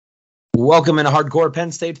Welcome into Hardcore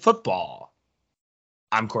Penn State Football.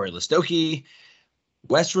 I'm Corey Listoki.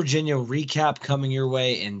 West Virginia recap coming your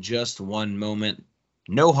way in just one moment.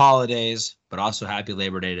 No holidays, but also happy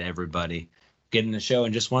Labor Day to everybody. Getting the show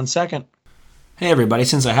in just 1 second. Hey everybody,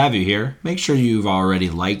 since I have you here, make sure you've already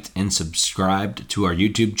liked and subscribed to our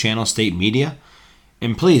YouTube channel, State Media.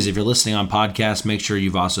 And please, if you're listening on podcasts, make sure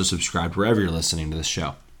you've also subscribed wherever you're listening to this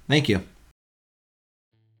show. Thank you.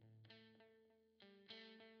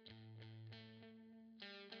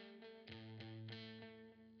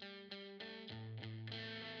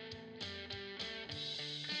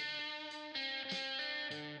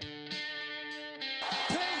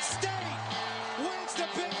 Penn State wins the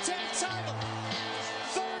Big Ten title.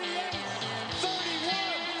 38-31.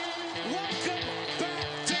 Welcome back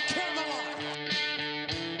to Camelot.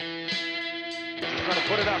 He's going to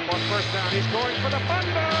put it up on first down. He's going for the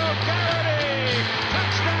bundle. Garrity!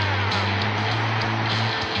 Touchdown!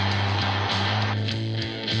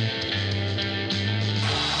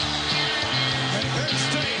 And Penn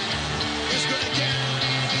State is going to get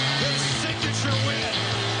their signature win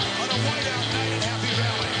on a whiteout night at Happy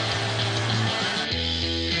Valley.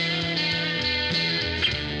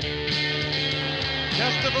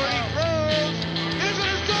 Testaverde throws. It is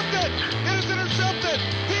intercepted. It is intercepted.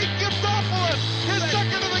 Pete Giftopoulos, his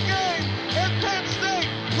second of the game, and Penn State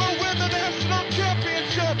will win the national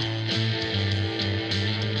championship.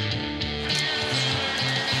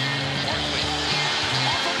 Barkley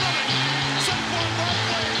off and running. Saquon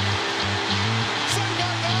Barkley.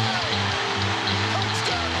 Saquon nine.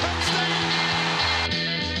 Touchdown Penn State.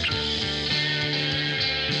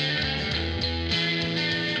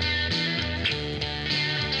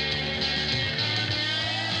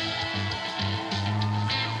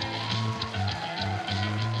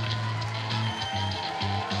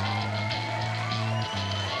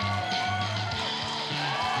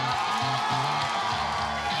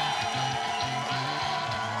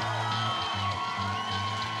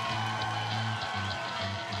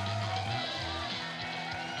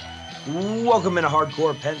 Welcome into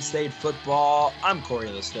Hardcore Penn State Football. I'm Corey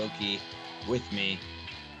Listoki. With me,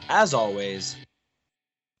 as always,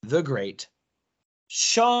 the great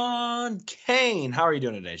Sean Kane. How are you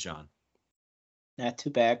doing today, Sean? Not too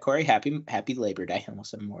bad, Corey. Happy Labor Day,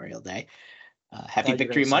 almost Memorial Day. Happy you were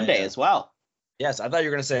Victory gonna say, Monday as well. Yes, I thought you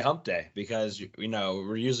were going to say hump day because,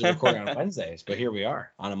 we're usually recording on Wednesdays, but here we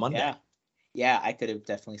are on a Monday. Yeah, I could have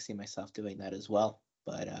definitely seen myself doing that as well.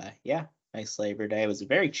 But nice Labor Day. It was a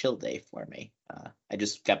very chill day for me. I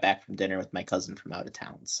just got back from dinner with my cousin from out of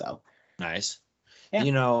town. So Nice. Yeah.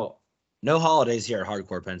 No holidays here at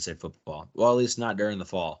Hardcore Penn State Football. Well, at least not during the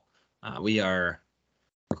fall. We are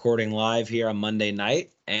recording live here on Monday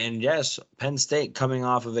night. And yes, Penn State coming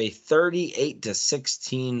off of a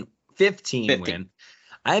 38-15 win.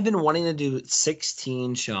 I've been wanting to do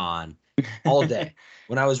 16, Sean, all day.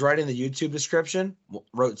 When I was writing the YouTube description,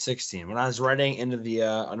 wrote 16. When I was writing into the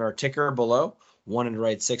on our ticker below, wanted to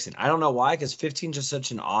write 16. I don't know why, because 15 is just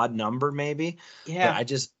such an odd number, maybe. yeah, But I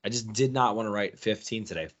just did not want to write 15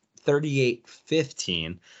 today.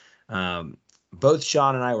 38-15. Both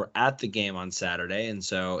Sean and I were at the game on Saturday, and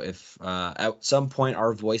so if at some point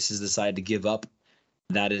our voices decide to give up,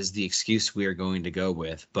 that is the excuse we are going to go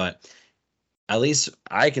with. But at least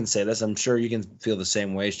I can say this. I'm sure you can feel the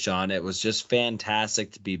same way, Sean. It was just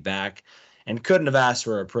fantastic to be back and couldn't have asked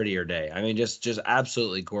for a prettier day. I mean, just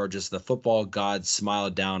absolutely gorgeous. The football gods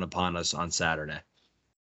smiled down upon us on Saturday.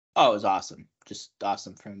 Oh, it was awesome. Just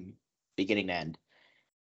awesome from beginning to end.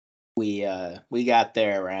 We got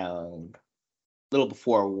there around a little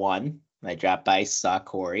before 1. I dropped by, saw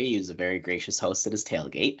Corey. He was a very gracious host at his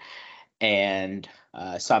tailgate, and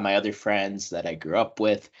saw my other friends that I grew up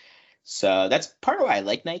with. So that's part of why I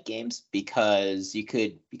like night games, because you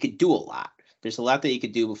could do a lot. There's a lot that you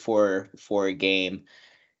could do before a game,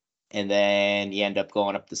 and then you end up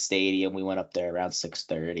going up the stadium. We went up there around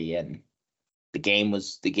 6:30, and the game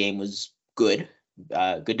was good,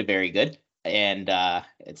 good to very good, and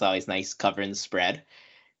it's always nice covering the spread.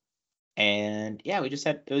 And yeah, it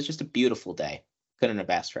was just a beautiful day. Couldn't have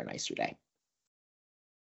asked for a nicer day.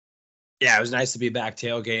 Yeah, it was nice to be back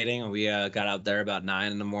tailgating. We got out there about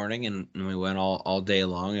 9 in the morning, and we went all day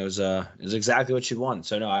long. It was exactly what you want.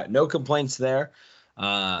 So no complaints there.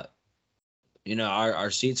 Our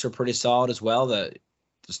seats are pretty solid as well. The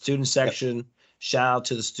student section, shout out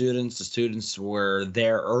to the students. The students were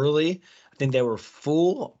there early. I think they were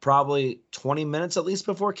full probably 20 minutes at least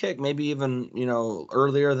before kick, maybe even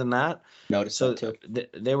earlier than that. Noticed So that too.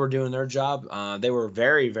 they were doing their job. They were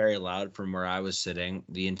very, very loud from where I was sitting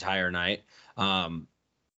the entire night. And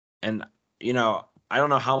I don't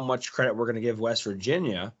know how much credit we're going to give West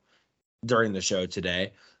Virginia during the show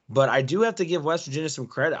today. But I do have to give West Virginia some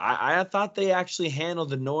credit. I thought they actually handled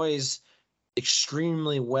the noise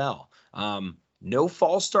extremely well. No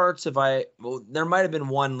false starts. There might have been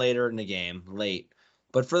one later in the game, late,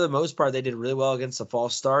 but for the most part, they did really well against the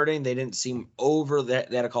false starting. They didn't seem they had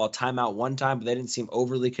to call a timeout one time, but they didn't seem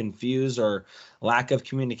overly confused or lack of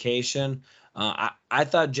communication. I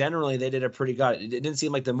thought generally they did a pretty good. It didn't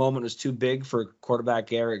seem like the moment was too big for quarterback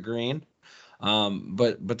Garrett Green.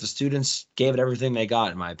 But the students gave it everything they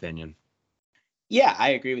got, in my opinion. Yeah, I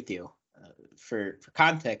agree with you. For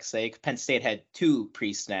context sake, Penn State had 2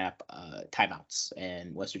 pre-snap timeouts,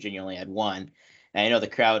 and West Virginia only had 1. And I know the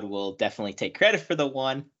crowd will definitely take credit for the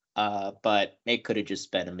 1, but it could have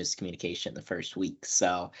just been a miscommunication the first week.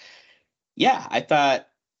 So, yeah, I thought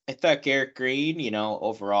Garrett Green,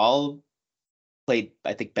 overall played,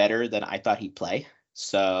 I think, better than I thought he'd play.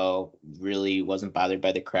 So really wasn't bothered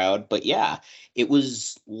by the crowd. But yeah, it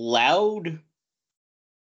was loud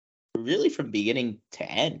really from beginning to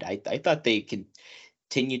end. I thought they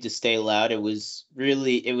continued to stay loud. It was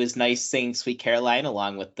nice seeing Sweet Caroline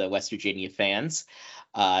along with the West Virginia fans.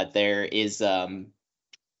 There is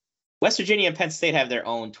West Virginia and Penn State have their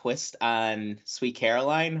own twist on Sweet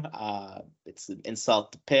Caroline. It's an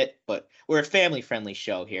insult to Pitt, but we're a family-friendly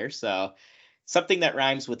show here, so something that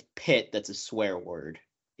rhymes with Pitt that's a swear word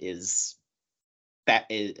goes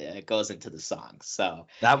into the song. So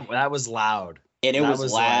that was loud. And it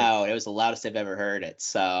was loud. It was the loudest I've ever heard it.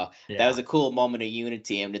 So that was a cool moment of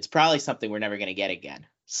unity, and it's probably something we're never going to get again.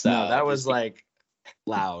 So no, that was like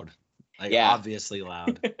loud, obviously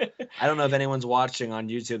loud. I don't know if anyone's watching on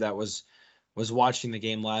YouTube that was watching the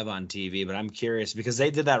game live on TV, but I'm curious because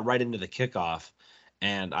they did that right into the kickoff,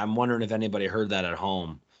 and I'm wondering if anybody heard that at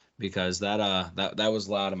home because that was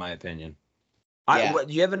loud in my opinion. Do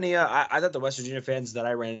you have any? I thought the West Virginia fans that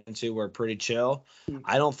I ran into were pretty chill.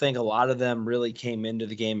 I don't think a lot of them really came into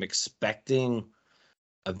the game expecting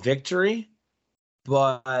a victory,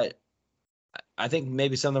 but I think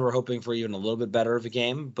maybe some of them were hoping for even a little bit better of a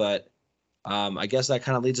game. But I guess that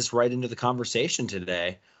kind of leads us right into the conversation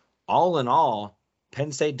today. All in all,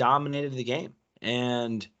 Penn State dominated the game,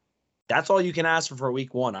 and that's all you can ask for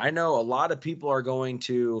week 1. I know a lot of people are going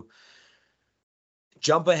to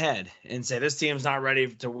jump ahead and say this team's not ready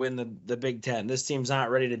to win the Big Ten. This team's not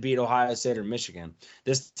ready to beat Ohio State or Michigan.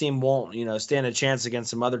 This team won't, stand a chance against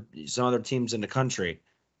some other teams in the country.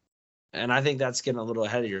 And I think that's getting a little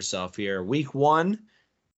ahead of yourself here. Week 1,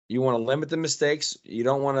 you want to limit the mistakes. You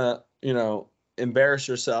don't want to, embarrass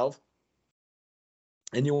yourself.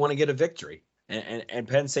 And you want to get a victory. And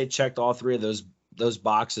Penn State checked all 3 of those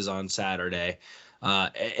boxes on Saturday.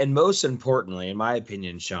 And most importantly, in my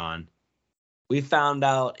opinion, Sean, we found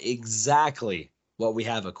out exactly what we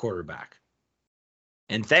have at quarterback.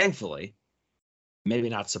 And thankfully, maybe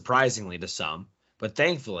not surprisingly to some, but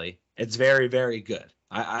thankfully, it's very, very good.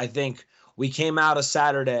 I think we came out of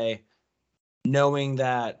Saturday knowing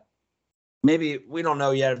that maybe we don't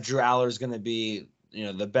know yet if Drew Aller is going to be,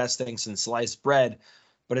 the best thing since sliced bread,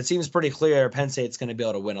 but it seems pretty clear Penn State's going to be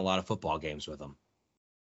able to win a lot of football games with him.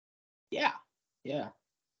 Yeah.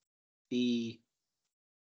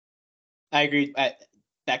 I agree.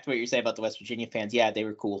 Back to what you're saying about the West Virginia fans. Yeah, they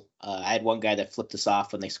were cool. I had one guy that flipped us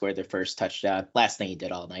off when they scored their first touchdown. Last thing he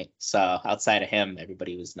did all night. So outside of him,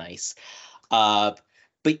 everybody was nice. But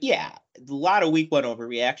yeah, a lot of week 1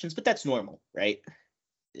 overreactions, but that's normal, right?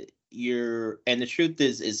 And the truth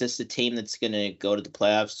is this a team that's going to go to the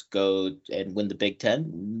playoffs, go and win the Big Ten?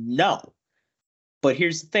 No. But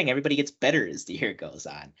here's the thing. Everybody gets better as the year goes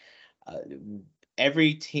on.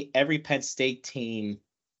 Every Penn State team,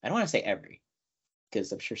 I don't want to say every,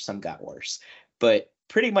 because I'm sure some got worse, but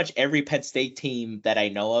pretty much every Penn State team that I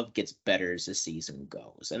know of gets better as the season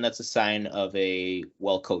goes. And that's a sign of a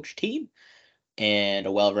well-coached team and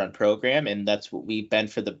a well-run program. And that's what we've been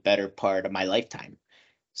for the better part of my lifetime.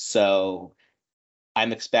 So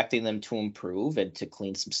I'm expecting them to improve and to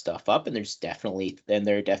clean some stuff up. And there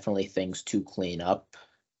are definitely things to clean up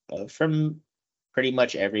from pretty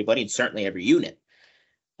much everybody and certainly every unit.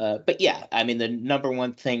 But yeah, I mean, the number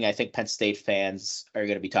one thing I think Penn State fans are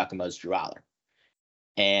going to be talking about is Drew Aller.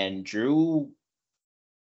 And Drew,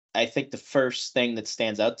 I think the first thing that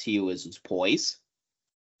stands out to you is his poise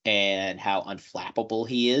and how unflappable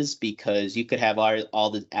he is, because you could have all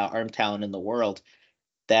the arm talent in the world.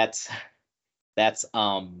 That's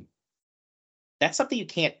something you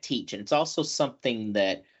can't teach. And it's also something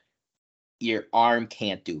that your arm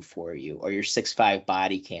can't do for you or your 6'5"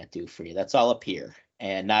 body can't do for you. That's all up here.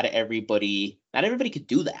 And not everybody could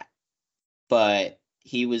do that, but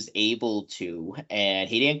he was able to, and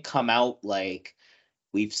he didn't come out like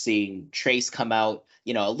We've seen Trace come out,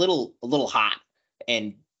 a little hot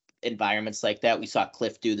in environments like that. We saw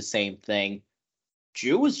Cliff do the same thing.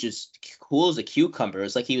 Drew was just cool as a cucumber. It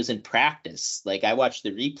was like he was in practice. Like, I watched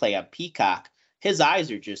the replay on Peacock. His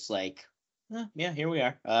eyes are just like, yeah, here we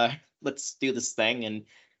are. Let's do this thing. And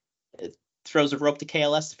it throws a rope to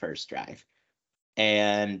KLS the first drive.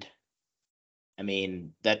 And I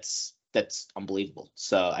mean, that's unbelievable.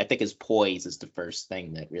 So I think his poise is the first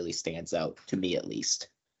thing that really stands out to me, at least.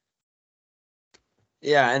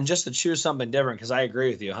 Yeah, and just to choose something different, because I agree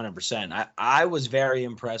with you 100%. I was very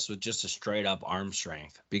impressed with just a straight up arm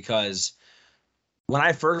strength, because when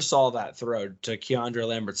I first saw that throw to Keandre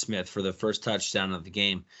Lambert-Smith for the first touchdown of the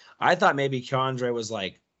game, I thought maybe Keandre was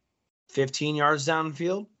like 15 yards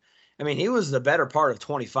downfield. I mean, he was the better part of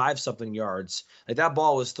 25 something yards. Like, that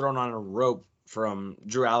ball was thrown on a rope from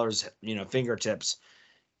Drew Aller's, fingertips,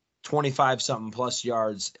 25 something plus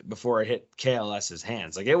yards before it hit KLS's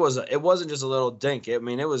hands. Like, it wasn't just a little dink. It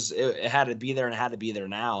had to be there, and it had to be there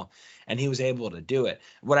now. And he was able to do it.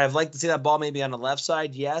 Would I've liked to see that ball maybe on the left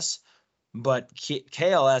side? Yes. But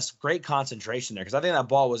KLS, great concentration there, because I think that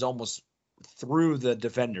ball was almost through the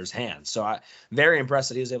defender's hands. So I very impressed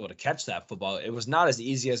that he was able to catch that football. It was not as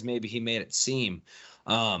easy as maybe he made it seem.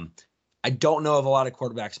 I don't know if a lot of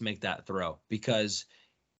quarterbacks make that throw, because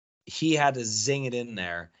he had to zing it in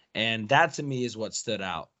there. And that, to me, is what stood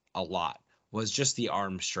out a lot, was just the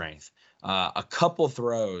arm strength. A couple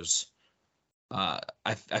throws,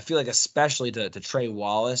 I feel like, especially to Trey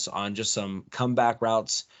Wallace, on just some comeback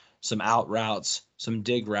routes, some out routes, some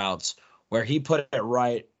dig routes, where he put it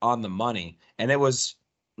right on the money. And it was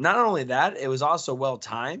not only that, it was also well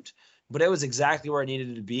timed, but it was exactly where it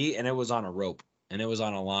needed to be, and it was on a rope, and it was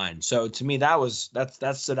on a line. So to me,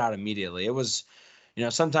 that stood out immediately. It was,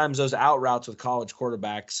 sometimes those out routes with college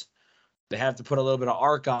quarterbacks, they have to put a little bit of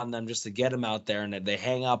arc on them just to get them out there, and they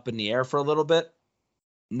hang up in the air for a little bit.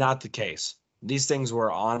 Not the case. These things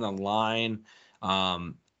were on a line.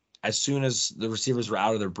 As soon as the receivers were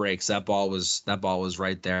out of their breaks, that ball was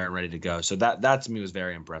right there and ready to go. So that to me was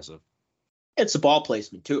very impressive. It's a ball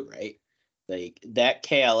placement too, right? Like, that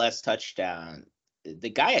KLS touchdown,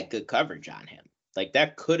 the guy had good coverage on him. Like,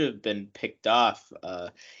 that could have been picked off.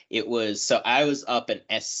 I was up in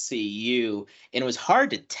SCU, and it was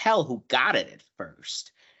hard to tell who got it at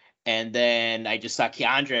first. And then I just saw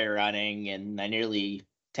Keandre running, and I nearly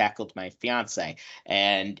tackled my fiance.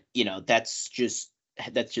 And, that's just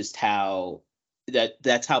how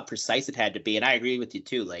that's how precise it had to be. And I agree with you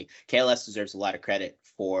too. Like, KLS deserves a lot of credit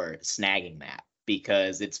for snagging that,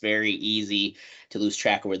 because it's very easy to lose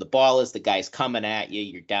track of where the ball is. The guy's coming at you,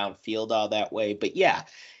 you're downfield all that way. But yeah,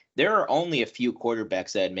 there are only a few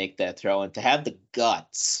quarterbacks that make that throw, and to have the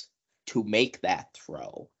guts to make that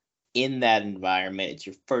throw in that environment, it's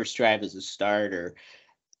your first drive as a starter.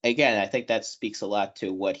 Again, I think that speaks a lot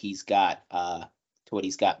to what he's got,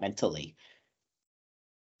 mentally.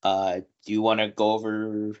 Do you want to go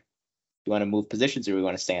over? Do you want to move positions, or we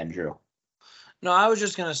want to stay on Drew? No, I was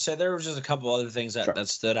just going to say there was just a couple other things that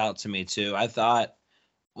stood out to me too. I thought,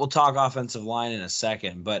 we'll talk offensive line in a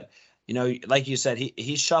second, but like you said,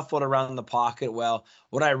 he shuffled around the pocket well.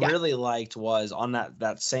 What I really liked was on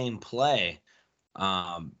that same play,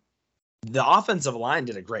 the offensive line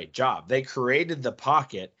did a great job. They created the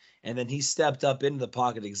pocket, and then he stepped up into the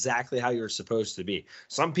pocket exactly how you're supposed to be.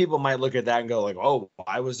 Some people might look at that and go like, oh,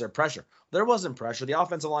 why was there pressure? There wasn't pressure. The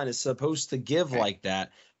offensive line is supposed to give like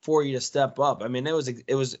that for you to step up. I mean, it was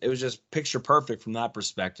just picture perfect from that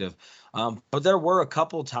perspective. But there were a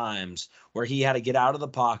couple times where he had to get out of the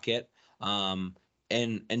pocket and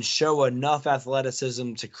show enough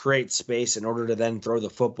athleticism to create space in order to then throw the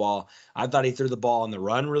football. I thought he threw the ball on the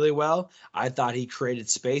run really well. I thought he created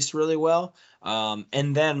space really well.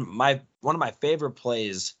 And then one of my favorite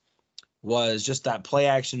plays was just that play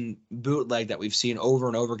action bootleg that we've seen over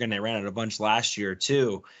and over again. They ran it a bunch last year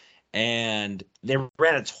too, and they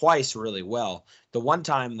ran it twice really well. The one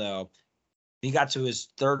time though, he got to his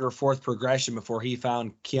third or fourth progression before he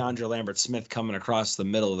found Keandre Lambert-Smith coming across the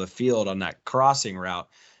middle of the field on that crossing route.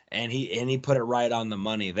 And he put it right on the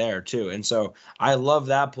money there too. And so I love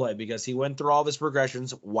that play, because he went through all of his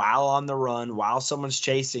progressions while on the run, while someone's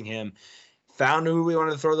chasing him, found who we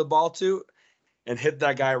wanted to throw the ball to, and hit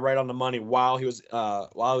that guy right on the money while he's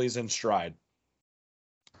in stride.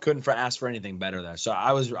 Couldn't ask for anything better there. So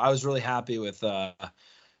I was really happy with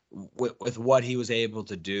what he was able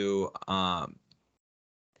to do.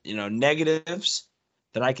 Negatives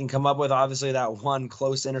that I can come up with, obviously that one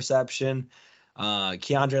close interception.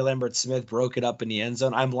 Keandre Lambert-Smith broke it up in the end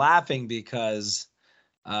zone. I'm laughing because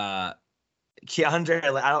Keandre,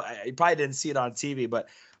 you probably didn't see it on TV, but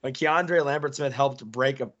when Keandre Lambert-Smith helped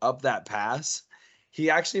break up that pass, he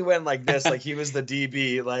actually went like this, like he was the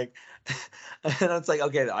DB, like, and it's like,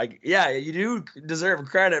 okay, yeah, you do deserve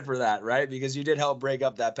credit for that, right? Because you did help break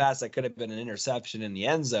up that pass that could have been an interception in the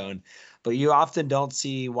end zone, but you often don't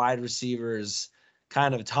see wide receivers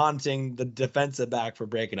kind of taunting the defensive back for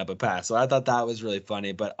breaking up a pass. So I thought that was really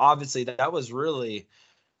funny, but obviously that was really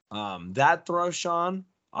that throw, Sean,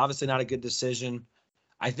 obviously not a good decision.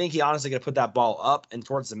 I think he honestly could have put that ball up and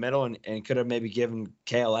towards the middle and could have maybe given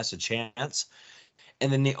KLS a chance.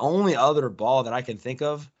 And then the only other ball that I can think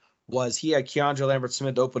of was he had Keandre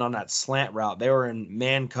Lambert-Smith open on that slant route. They were in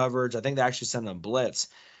man coverage. I think they actually sent them blitz.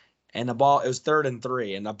 And the ball, it was 3rd and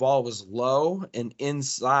 3, and the ball was low and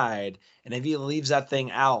inside. And if he leaves that thing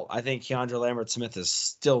out, I think Keandre Lambert-Smith is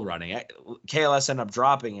still running. KLS ended up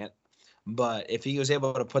dropping it. But if he was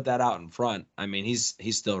able to put that out in front, I mean, he's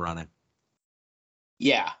still running.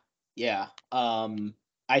 Yeah.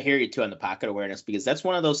 I hear you too on the pocket awareness, because that's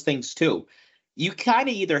one of those things too. You kind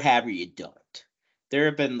of either have or you don't.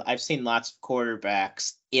 I've seen lots of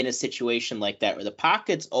quarterbacks in a situation like that where the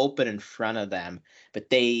pocket's open in front of them, but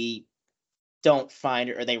they don't find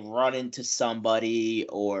it, or they run into somebody,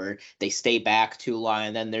 or they stay back too long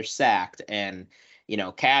and then they're sacked. And,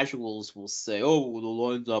 casuals will say, oh, the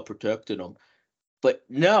line's not protecting them. But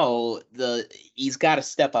no, he's got to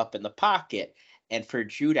step up in the pocket. And for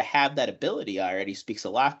Drew to have that ability already speaks a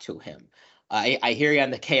lot to him. I hear you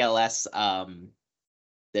on the KLS,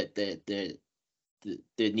 the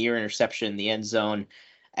near interception in the end zone.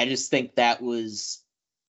 I just think that was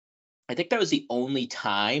the only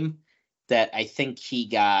time that I think he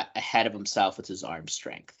got ahead of himself with his arm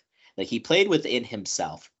strength. Like, he played within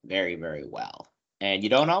himself very, very well. And you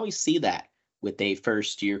don't always see that with a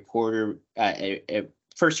first-year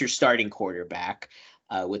starting quarterback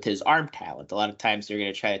with his arm talent. A lot of times they're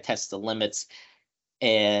going to try to test the limits,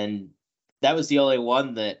 and that was the only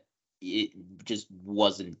one that it just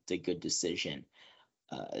wasn't a good decision.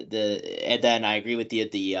 And then I agree with you,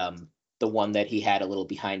 the one that he had a little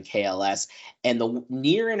behind KLS, and the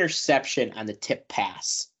near interception on the tip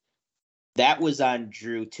pass. That was on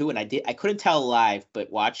Drew too, and I couldn't tell live, but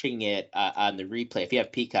watching it on the replay, if you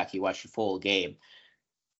have Peacock, you watch the full game.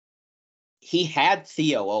 He had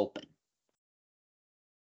Theo open,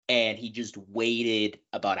 and he just waited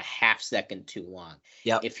about a half second too long.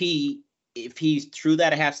 Yeah. If he threw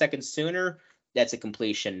that a half second sooner, that's a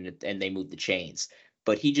completion, and they moved the chains.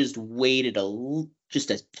 But he just waited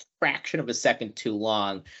just a fraction of a second too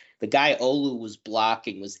long. The guy Olu was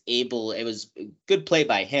blocking it was a good play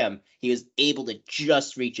by him. He was able to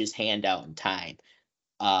just reach his hand out in time.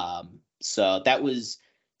 So those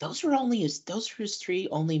were his 3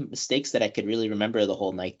 only mistakes that I could really remember the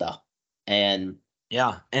whole night, though. And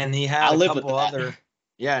yeah, and he had a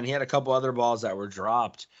couple other balls that were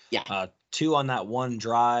dropped. Yeah. 2 on that one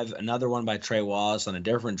drive, another one by Trey Wallace on a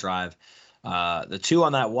different drive. The 2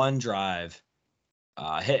 on that one drive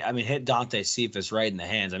hit Dante Cephas right in the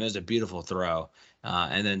hands. I mean, it was a beautiful throw.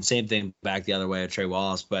 And then same thing back the other way at Trey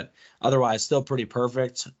Wallace, but otherwise still pretty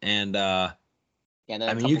perfect. And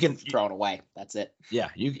you can throw it away. That's it. Yeah,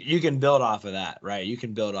 you can build off of that, right? You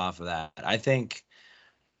can build off of that. I think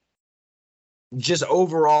just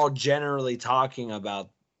overall, generally talking about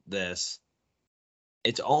this,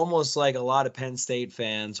 it's almost like a lot of Penn State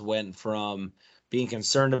fans went from being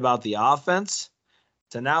concerned about the offense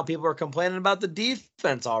to now people are complaining about the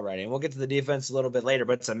defense already. And we'll get to the defense a little bit later,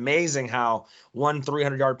 but it's amazing how one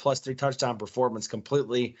 300-yard plus 3 touchdown performance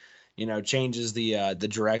completely, changes the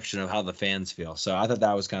direction of how the fans feel. So I thought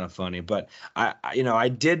that was kind of funny, but I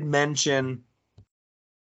did mention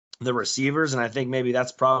the receivers, and I think maybe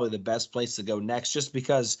that's probably the best place to go next, just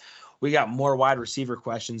because we got more wide receiver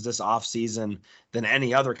questions this offseason than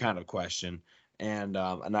any other kind of question. And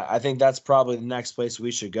I think that's probably the next place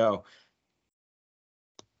we should go.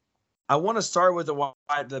 I want to start with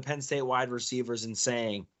the Penn State wide receivers and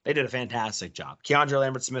saying they did a fantastic job. Keandre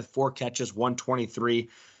Lambert-Smith, 4 catches, 123,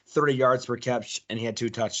 30 yards per catch, and he had 2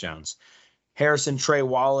 touchdowns. Harrison Trey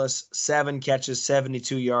Wallace, 7 catches,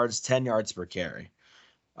 72 yards, 10 yards per carry.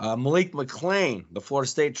 Malik McClain, the Florida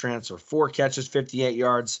State transfer, 4 catches, 58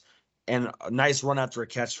 yards, and a nice run after a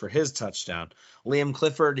catch for his touchdown. Liam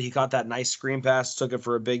Clifford, he caught that nice screen pass, took it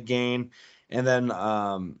for a big gain. And then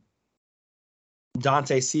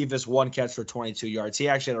Dante Cephas, 1 catch for 22 yards. He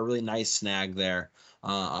actually had a really nice snag there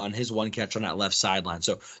on his 1 catch on that left sideline.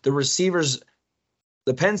 So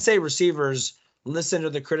the Penn State receivers listened to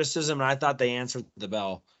the criticism, and I thought they answered the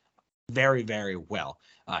bell very, very well.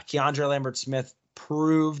 Keandre Lambert-Smith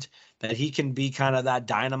proved that he can be kind of that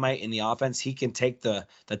dynamite in the offense. He can take the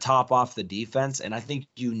top off the defense, and I think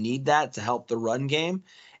you need that to help the run game.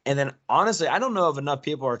 And then honestly, I don't know if enough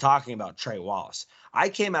people are talking about Trey Wallace. I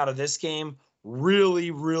came out of this game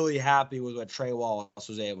really, really happy with what Trey Wallace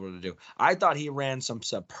was able to do. I thought he ran some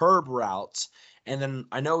superb routes. And then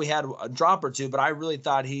I know he had a drop or two, but I really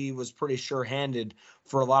thought he was pretty sure-handed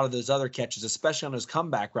for a lot of those other catches, especially on those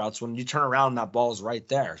comeback routes when you turn around and that ball's right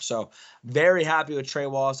there. So very happy with Trey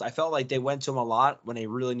Wallace. I felt like they went to him a lot when they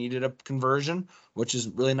really needed a conversion, which is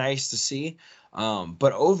really nice to see.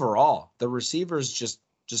 But overall, the receivers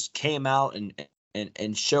just came out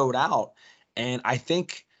and showed out. And I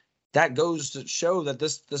think that goes to show that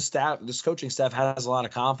this coaching staff has a lot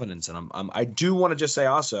of confidence in them. I do want to just say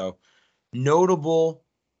also, notable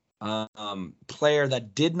player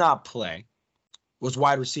that did not play was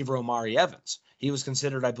wide receiver Omari Evans. He was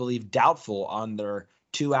considered, I believe, doubtful on their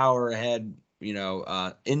 2 hour ahead,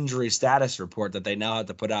 injury status report that they now have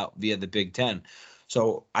to put out via the Big Ten.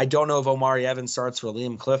 So I don't know if Omari Evans starts for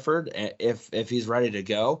Liam Clifford, if he's ready to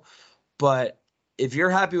go. But if you're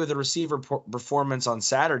happy with the receiver performance on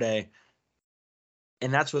Saturday,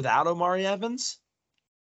 and that's without Omari Evans,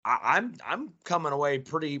 I'm coming away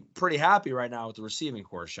pretty happy right now with the receiving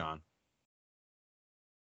corps, Sean.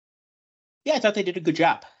 Yeah, I thought they did a good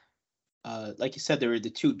job. Like you said, there were the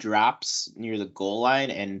 2 drops near the goal line,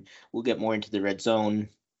 and we'll get more into the red zone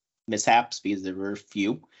mishaps because there were a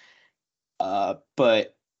few.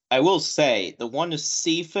 But I will say the one to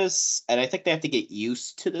Cephas, and I think they have to get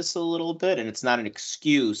used to this a little bit, and it's not an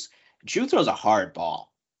excuse. Drew throws a hard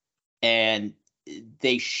ball, and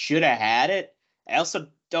they should have had it. I also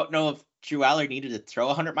don't know if Drew Aller needed to throw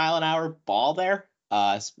a 100-mile-an-hour ball there,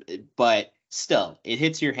 but still, it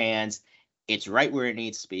hits your hands. It's right where it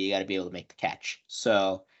needs to be. You got to be able to make the catch.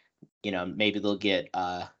 So, maybe they'll get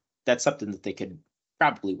that's something that they could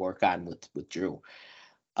probably work on with Drew.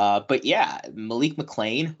 But yeah, Malik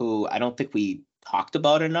McClain, who I don't think we talked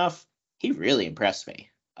about enough, he really impressed me.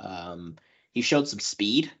 He showed some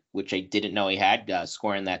speed, which I didn't know he had,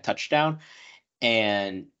 scoring that touchdown.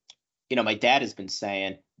 And, my dad has been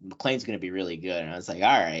saying McClain's going to be really good. And I was like,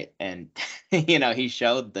 all right. And, he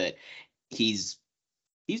showed that he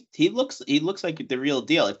looks like the real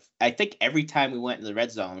deal. I think every time we went in the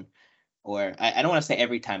red zone, or I don't want to say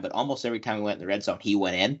every time, but almost every time we went in the red zone, he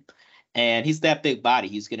went in. And he's that big body.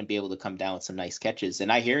 He's going to be able to come down with some nice catches.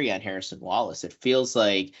 And I hear you on Harrison Wallace. It feels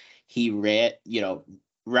like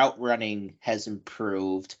route running has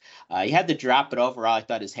improved. He had to drop, but overall, I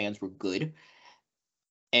thought his hands were good.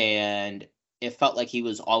 And it felt like he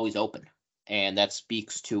was always open. And that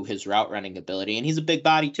speaks to his route running ability. And he's a big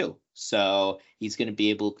body, too. So he's going to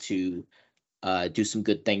be able to do some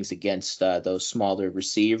good things against those smaller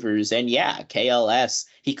receivers. And yeah, KLS,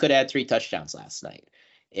 he could have had 3 touchdowns last night.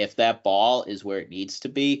 If that ball is where it needs to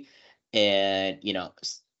be. And,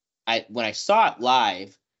 when I saw it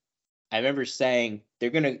live, I remember saying they're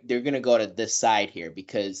gonna go to this side here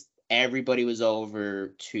because everybody was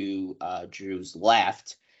over to Drew's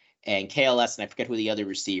left, and KLS, and I forget who the other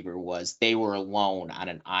receiver was, they were alone on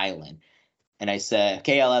an island. And I said,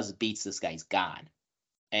 KLS beats this guy's gone.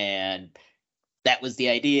 And that was the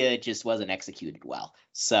idea, it just wasn't executed well.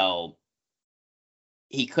 So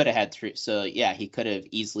he could have had 3. So yeah, he could have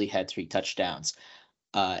easily had 3 touchdowns.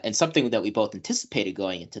 And something that we both anticipated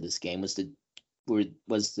going into this game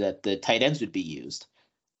was that the tight ends would be used.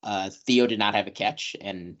 Theo did not have a catch,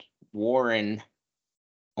 and Warren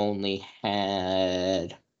only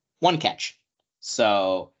had 1 catch.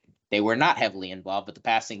 So they were not heavily involved, but the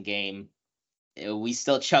passing game, we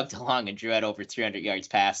still chugged along, and Drew had over 300 yards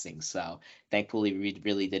passing. So thankfully, we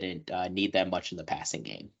really didn't need that much in the passing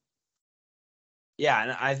game. Yeah,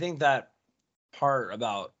 and I think that part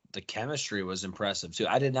about the chemistry was impressive too.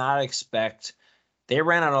 I did not expect they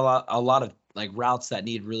ran out a lot of like routes that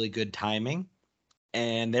need really good timing,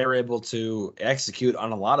 and they were able to execute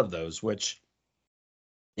on a lot of those. Which,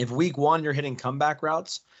 if week 1 you're hitting comeback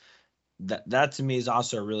routes, that to me is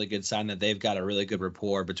also a really good sign that they've got a really good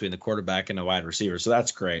rapport between the quarterback and the wide receiver. So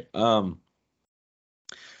that's great. Yeah,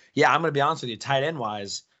 I'm gonna be honest with you, tight end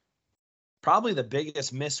wise, probably the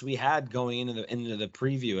biggest miss we had going into the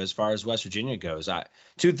preview as far as West Virginia goes.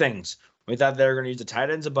 2 things. We thought they were going to use the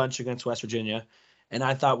tight ends a bunch against West Virginia, and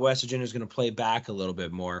I thought West Virginia was going to play back a little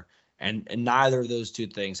bit more, and neither of those 2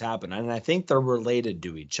 things happened. And I think they're related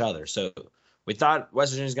to each other. So we thought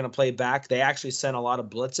West Virginia was going to play back. They actually sent a lot of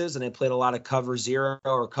blitzes, and they played a lot of cover 0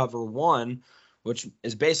 or cover 1, which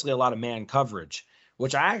is basically a lot of man coverage,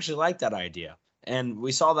 which I actually like that idea. And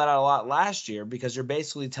we saw that a lot last year because you're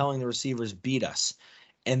basically telling the receivers beat us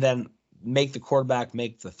and then make the quarterback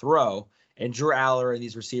make the throw. And Drew Aller and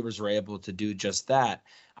these receivers were able to do just that.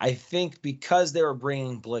 I think because they were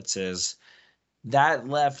bringing blitzes, that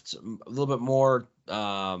left a little bit more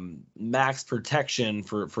max protection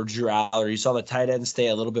for Drew Aller. You saw the tight end stay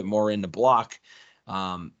a little bit more in the block.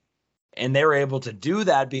 And they were able to do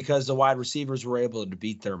that because the wide receivers were able to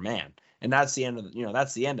beat their man. And that's the end of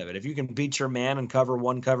that's the end of it. If you can beat your man and cover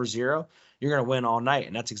 1, cover 0, you're going to win all night.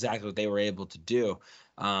 And that's exactly what they were able to do.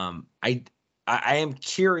 I am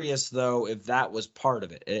curious, though, if that was part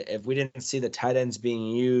of it. If we didn't see the tight ends being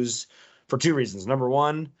used for 2 reasons. Number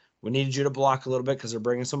 1, we needed you to block a little bit because they're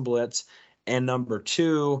bringing some blitz. And number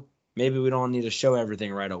 2, maybe we don't need to show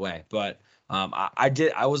everything right away. But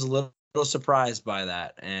I was a little surprised by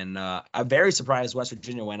that. And I'm very surprised West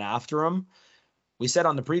Virginia went after him. We said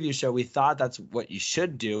on the preview show we thought that's what you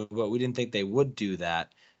should do, but we didn't think they would do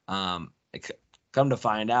that. Come to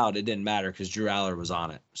find out, it didn't matter because Drew Aller was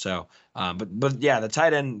on it. So, but yeah, the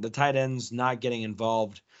tight end's not getting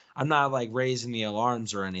involved. I'm not like raising the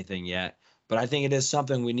alarms or anything yet, but I think it is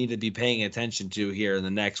something we need to be paying attention to here in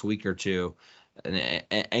the next week or two,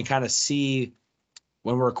 and kind of see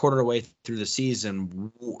when we're a quarter way through the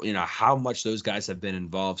season, how much those guys have been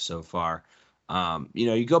involved so far.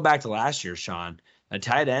 You go back to last year, Sean, the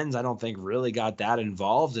tight ends, I don't think really got that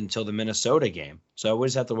involved until the Minnesota game. So we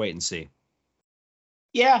just have to wait and see.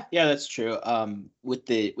 Yeah, that's true. With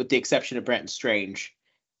the exception of Brenton Strange,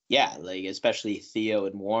 yeah, like especially Theo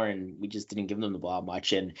and Warren, we just didn't give them the ball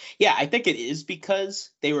much. And yeah, I think it is because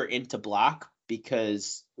they were into block,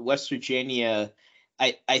 because West Virginia,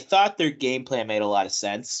 I thought their game plan made a lot of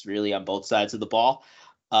sense, really, on both sides of the ball.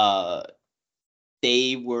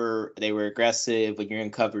 They were aggressive. When you're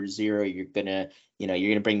in cover 0, you're gonna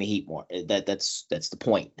bring the heat more. That's the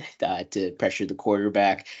point, to pressure the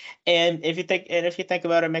quarterback. And if you think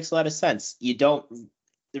about it, it makes a lot of sense.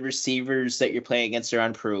 The receivers that you're playing against are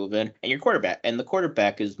unproven, and the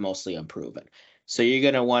quarterback is mostly unproven. So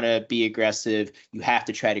you're gonna want to be aggressive. You have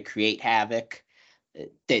to try to create havoc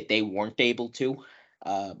that they weren't able to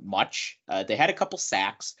much. They had a couple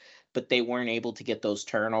sacks, but they weren't able to get those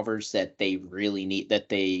turnovers that they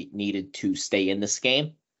needed to stay in this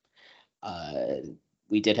game.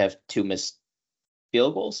 We did have 2 missed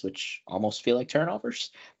field goals, which almost feel like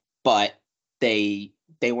turnovers, but they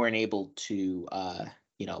weren't able to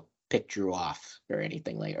pick Drew off or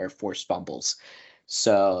anything or force fumbles.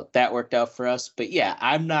 So that worked out for us. But yeah,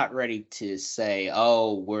 I'm not ready to say,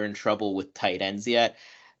 we're in trouble with tight ends yet.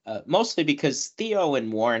 Mostly because Theo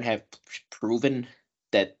and Warren have proven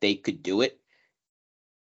that they could do it.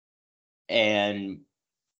 And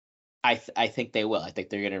I think they will. I think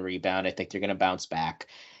they're going to rebound. I think they're going to bounce back.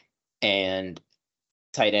 And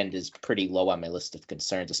tight end is pretty low on my list of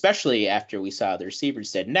concerns, especially after we saw the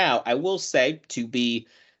receivers did. Now, I will say, to be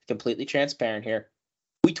completely transparent here,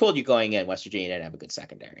 we told you going in, West Virginia didn't have a good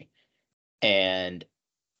secondary. And,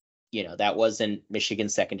 that wasn't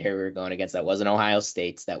Michigan's secondary we were going against. That wasn't Ohio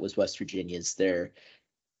State's. That was West Virginia's. They're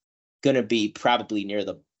going to be probably near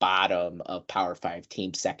the bottom of Power 5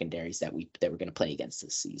 team secondaries that we're going to play against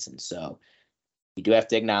this season. So you do have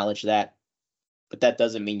to acknowledge that, but that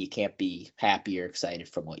doesn't mean you can't be happy or excited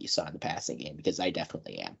from what you saw in the passing game, because I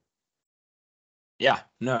definitely am. Yeah,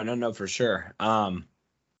 no, for sure. I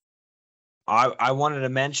wanted to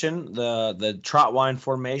mention the Trotwine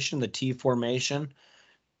formation, the T formation,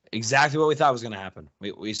 exactly what we thought was going to happen.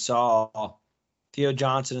 We saw Theo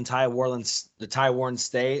Johnson and Ty Warren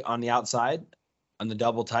stay on the outside on the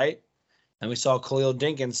double tight, and we saw Khalil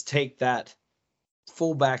Dinkins take that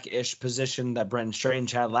fullback-ish position that Brenton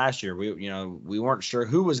Strange had last year. We weren't sure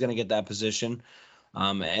who was going to get that position,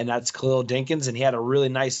 and that's Khalil Dinkins, and he had a really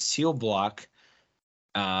nice seal block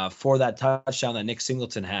for that touchdown that Nick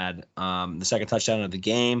Singleton had, the second touchdown of the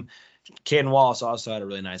game. Caden Wallace also had a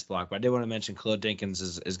really nice block, but I did want to mention Khalil Dinkins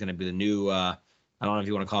is going to be the new I don't know if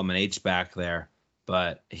you want to call him an H-back there,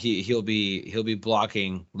 but he'll be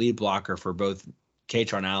blocking, lead blocker for both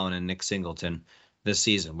Katron Allen and Nick Singleton this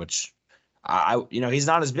season, which he's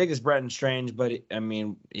not as big as Brenton Strange, but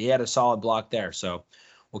he had a solid block there. So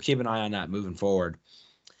we'll keep an eye on that moving forward.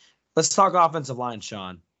 Let's talk offensive line,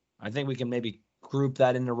 Sean. I think we can maybe group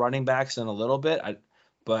that into running backs in a little bit.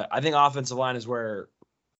 But I think offensive line is where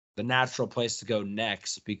the natural place to go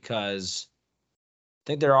next, because I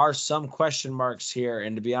think there are some question marks here.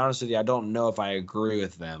 And to be honest with you, I don't know if I agree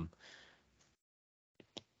with them.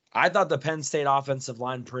 I thought the Penn State offensive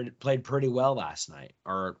line played pretty well last night.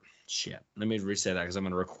 Or shit, let me restate that because I'm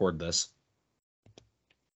going to record this.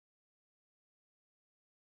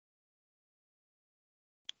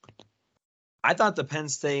 I thought the Penn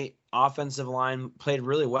State offensive line played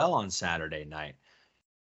really well on Saturday night.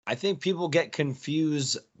 I think people get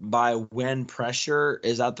confused by when pressure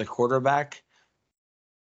is at the quarterback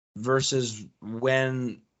versus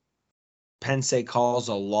when Penn State calls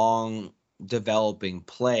a long developing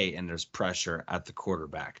play and there's pressure at the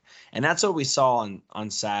quarterback. And that's what we saw on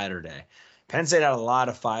Saturday. Penn State had a lot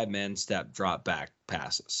of 5-man step drop back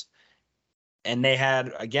passes. And they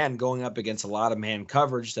had, again, going up against a lot of man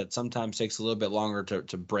coverage that sometimes takes a little bit longer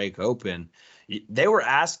to break open. They were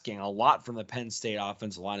asking a lot from the Penn State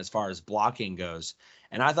offensive line as far as blocking goes.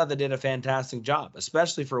 And I thought they did a fantastic job,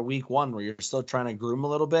 especially for week 1 where you're still trying to groom a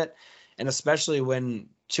little bit. And especially when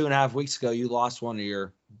 2.5 weeks ago you lost one of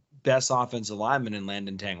your best offensive linemen in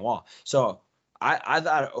Landon Tangwall. So I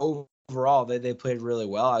thought overall they played really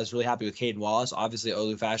well. I was really happy with Caden Wallace. Obviously,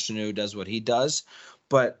 Olu Fashanu does what he does.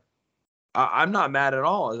 But I'm not mad at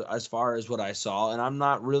all as far as what I saw, and I'm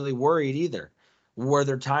not really worried either. Were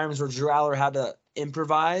there times where Drew Aller had to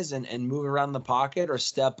improvise and move around the pocket or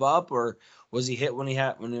step up, or was he hit when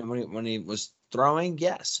he was throwing?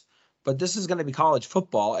 Yes, but this is going to be college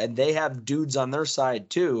football, and they have dudes on their side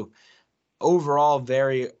too. Overall,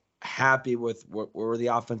 very happy with where the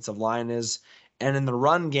offensive line is, and in the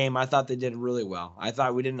run game, I thought they did really well. I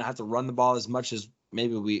thought we didn't have to run the ball as much as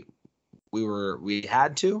maybe we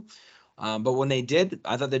had to. But when they did,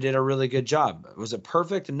 I thought they did a really good job. Was it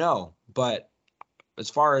perfect? No. But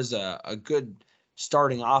as far as a good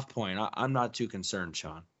starting off point, I'm not too concerned,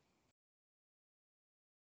 Sean.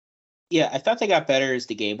 Yeah, I thought they got better as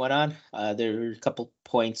the game went on. There were a couple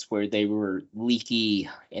points where they were leaky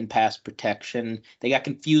in pass protection. They got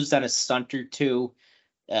confused on a stunt or two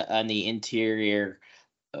on the interior.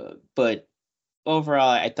 But overall,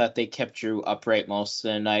 I thought they kept Drew upright most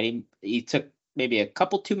of the night. He took maybe a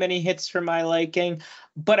couple too many hits for my liking,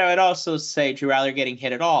 but I would also say Drew Aller getting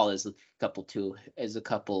hit at all is a couple too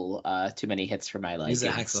many hits for my liking.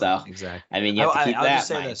 Exactly. So exactly. I mean, you have to keep I'll that just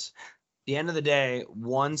say in mind. this: the end of the day,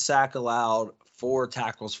 1 sack allowed, 4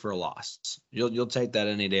 tackles for a loss. You'll take that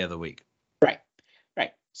any day of the week. Right.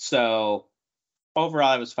 So overall,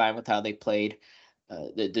 I was fine with how they played.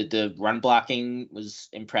 The run blocking was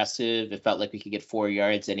impressive. It felt like we could get 4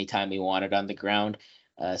 yards anytime we wanted on the ground.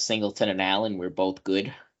 Singleton and Allen were both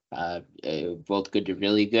good, both good to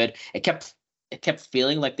really good. It kept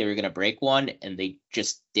feeling like they were going to break one, and they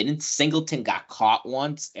just didn't. Singleton got caught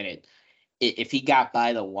once, and if he got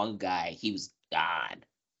by the one guy, he was gone.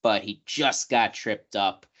 But he just got tripped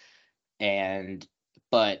up,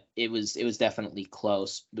 but it was definitely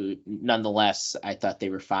close. But nonetheless, I thought they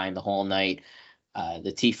were fine the whole night.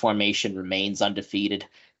 The T formation remains undefeated,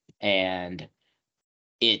 and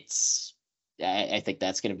I think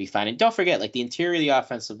that's going to be fine. And don't forget, like the interior of the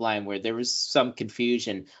offensive line, where there was some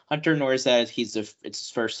confusion. Hunter Norzad, it's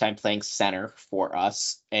his first time playing center for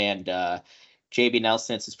us, and JB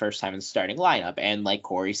Nelson, it's his first time in the starting lineup. And like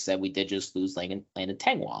Corey said, we did just lose Landon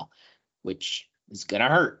Tangwall, which is going to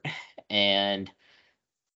hurt. And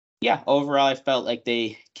yeah, overall, I felt like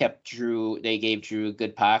they gave Drew a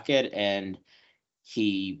good pocket, and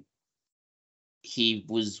he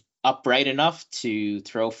was upright enough to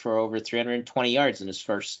throw for over 320 yards in his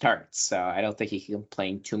first start. So I don't think he can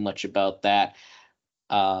complain too much about that.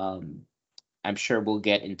 I'm sure we'll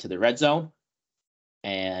get into the red zone.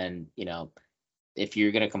 And, if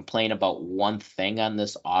you're going to complain about one thing on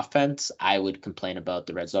this offense, I would complain about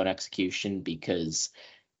the red zone execution, because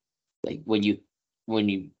like when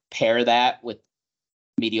you pair that with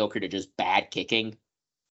mediocre to just bad kicking,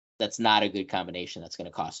 that's not a good combination. That's going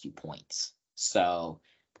to cost you points. So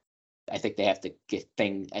I think they have to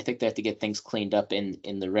get things cleaned up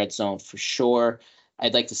in the red zone for sure.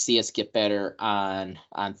 I'd like to see us get better on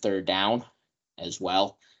third down as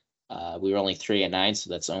well. We were only 3 and 9, so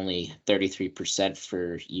that's only 33%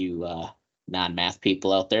 for you non-math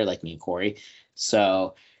people out there like me and Corey.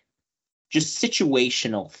 So just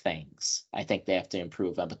situational things I think they have to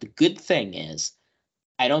improve on. But the good thing is,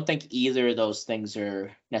 I don't think either of those things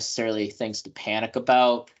are necessarily things to panic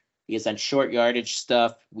about, because on short yardage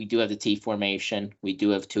stuff, we do have the T formation. We do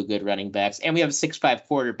have 2 good running backs, and we have a 6'5"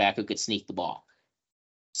 quarterback who could sneak the ball.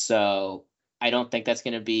 So I don't think that's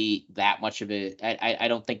going to be that much of a – I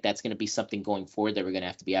don't think that's going to be something going forward that we're going to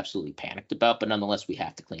have to be absolutely panicked about, but nonetheless, we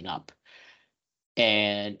have to clean up.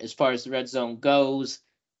 And as far as the red zone goes,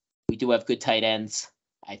 we do have good tight ends.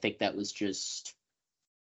 I think that was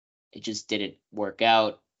it just didn't work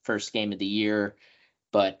out first game of the year,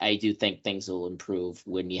 but I do think things will improve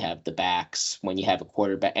when you have the backs, when you have a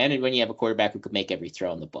quarterback, and when you have a quarterback who could make every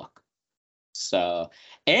throw in the book. So,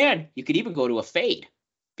 and you could even go to a fade,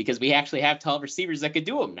 because we actually have tall receivers that could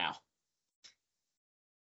do them now.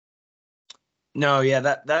 No, yeah,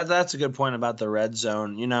 that's a good point about the red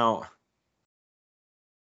zone.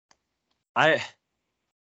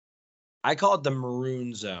 I call it the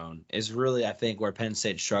maroon zone, is really, I think, where Penn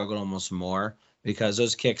State struggled almost more, because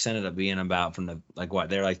those kicks ended up being about from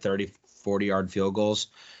they're like 30, 40-yard field goals,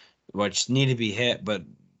 which need to be hit. But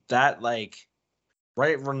that, like,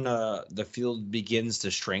 right when the field begins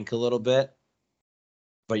to shrink a little bit,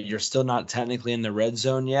 but you're still not technically in the red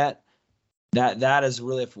zone yet, that is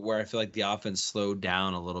really where I feel like the offense slowed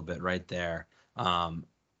down a little bit right there.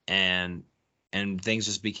 And things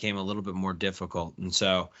just became a little bit more difficult. And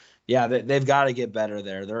so, yeah, they've got to get better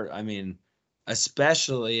there.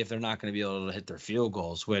 Especially if they're not going to be able to hit their field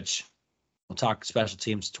goals, which we'll talk special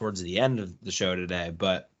teams towards the end of the show today.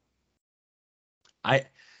 But I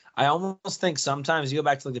almost think sometimes you go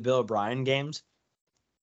back to like the Bill O'Brien games.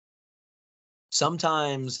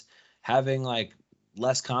 Sometimes having like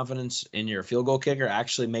less confidence in your field goal kicker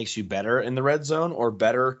actually makes you better in the red zone or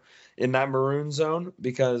better in that maroon zone,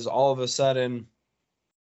 because all of a sudden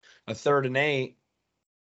a 3rd and 8,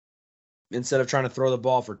 instead of trying to throw the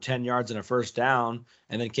ball for 10 yards and a first down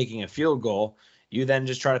and then kicking a field goal, you then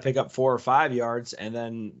just try to pick up 4 or 5 yards and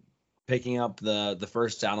then picking up the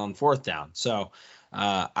first down on 4th down. So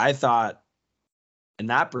I thought in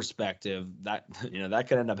that perspective that, that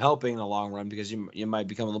could end up helping in the long run, because you might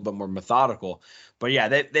become a little bit more methodical. But yeah,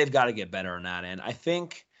 they've got to get better on that end. I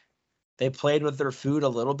think they played with their food a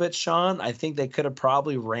little bit, Sean. I think they could have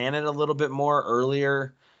probably ran it a little bit more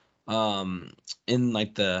earlier in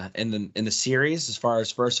like in the series, as far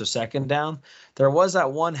as first or second down. There was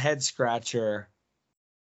that one head scratcher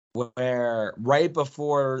where right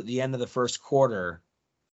before the end of the first quarter,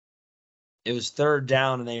 it was 3rd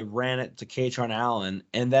down and they ran it to Katron Allen,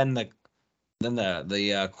 and then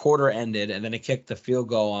the quarter ended, and then they kicked the field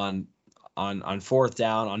goal on 4th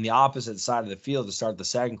down on the opposite side of the field to start the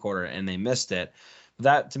second quarter, and they missed it.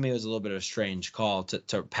 That to me was a little bit of a strange call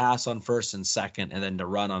to pass on 1st and 2nd and then to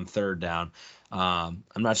run on 3rd down. I'm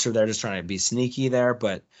not sure they're just trying to be sneaky there,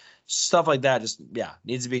 but stuff like that just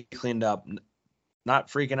needs to be cleaned up. Not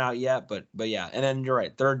freaking out yet, but yeah. And then you're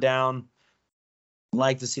right, 3rd down.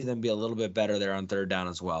 Like to see them be a little bit better there on 3rd down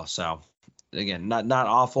as well. So again, not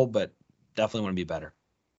awful, but definitely want to be better.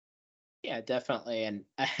 Yeah, definitely. And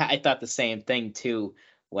I thought the same thing too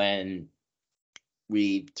when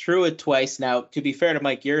we threw it twice. Now, to be fair to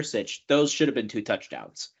Mike Yurcich, those should have been 2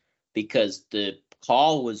 touchdowns, because the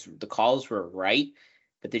calls were right,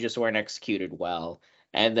 but they just weren't executed well.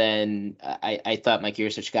 And then I thought Mike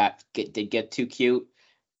Yurcich did get too cute.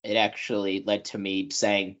 It actually led to me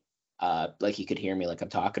saying, like he could hear me like I'm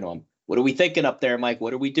talking to him, "What are we thinking up there, Mike?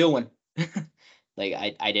 What are we doing?" Like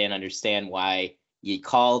I didn't understand why you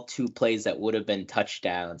call 2 plays that would have been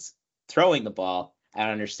touchdowns throwing the ball. I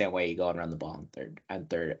don't understand why you go and run the ball on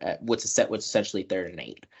third what's essentially 3rd and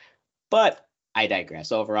 8. But I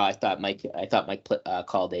digress. Overall, I thought Mike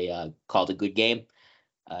called a good game.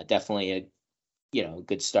 Definitely a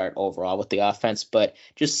good start overall with the offense, but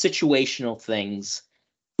just situational things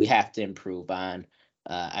we have to improve on.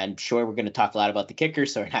 I'm sure we're going to talk a lot about the kicker,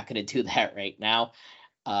 so we're not going to do that right now.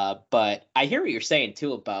 But I hear what you're saying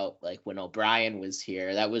too about like when O'Brien was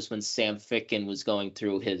here. That was when Sam Ficken was going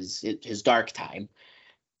through his dark time.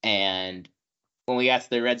 And when we got to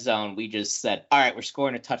the red zone, we just said, all right, we're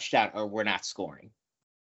scoring a touchdown or we're not scoring.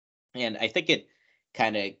 And I think it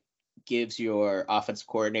kind of gives your offensive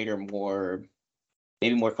coordinator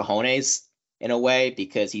maybe more cojones in a way,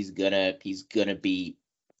 because he's gonna be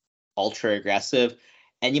ultra aggressive.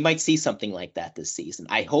 And you might see something like that this season.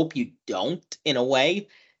 I hope you don't, in a way,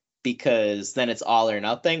 because then it's all or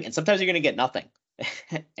nothing. And sometimes you're going to get nothing.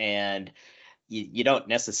 And you don't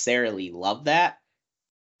necessarily love that.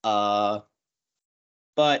 But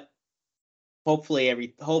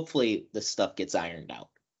hopefully this stuff gets ironed out.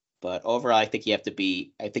 But overall, I think you have to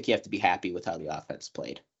be happy with how the offense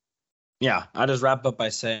played. Yeah, I just wrap up by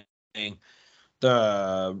saying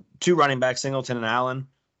the 2 running backs, Singleton and Allen,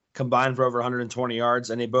 combined for over 120 yards,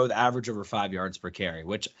 and they both average over 5 yards per carry,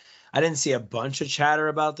 which I didn't see a bunch of chatter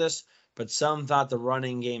about this, but some thought the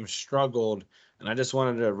running game struggled. And I just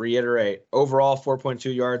wanted to reiterate, overall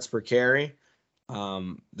 4.2 yards per carry.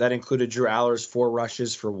 That included Drew Aller's 4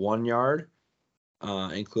 rushes for 1 yard,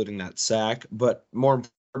 including that sack. But more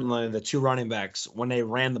importantly, the 2 running backs, when they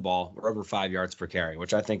ran the ball, were over 5 yards per carry,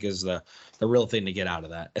 which I think is the real thing to get out of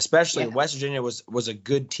that. Especially West Virginia was a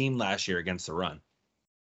good team last year against the run.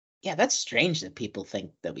 Yeah, that's strange that people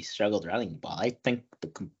think that we struggled running the ball. I think the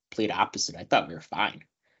complete opposite. I thought we were fine.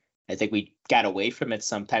 I think we got away from it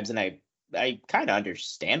sometimes, and I kind of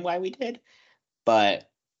understand why we did.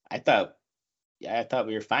 But I thought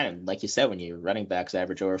we were fine. And like you said, when your running backs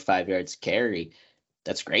average over 5 yards carry,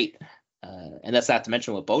 that's great. And that's not to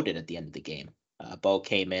mention what Bo did at the end of the game. Bo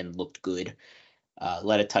came in, looked good,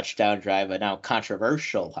 led a touchdown drive, a now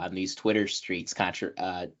controversial on these Twitter streets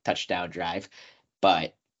touchdown drive.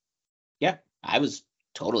 But yeah, I was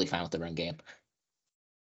totally fine with the run game.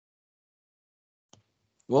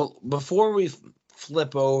 Well, before we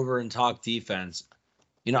flip over and talk defense,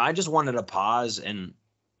 I just wanted to pause and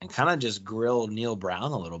kind of just grill Neil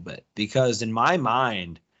Brown a little bit, because in my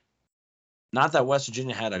mind, not that West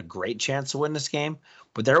Virginia had a great chance to win this game,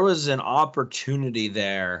 but there was an opportunity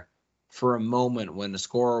there for a moment when the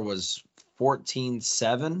score was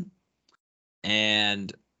 14-7,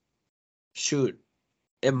 and shoot,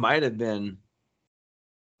 it might have been,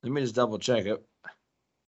 let me just double check it.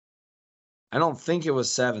 I don't think it was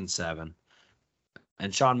 7-7.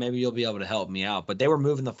 And Sean, maybe you'll be able to help me out. But they were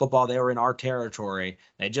moving the football. They were in our territory.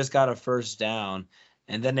 They just got a first down.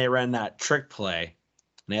 And then they ran that trick play.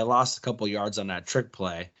 And they lost a couple yards on that trick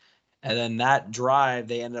play. And then that drive,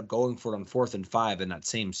 they ended up going for it on 4th and 5 in that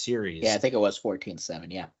same series. Yeah, I think it was 14-7.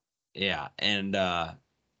 Yeah. Yeah. And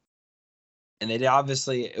they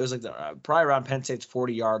obviously, it was like probably around Penn State's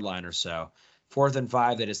 40-yard line or so. 4th and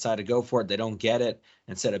 5, they decide to go for it. They don't get it.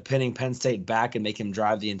 Instead of pinning Penn State back and make him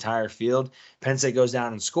drive the entire field, Penn State goes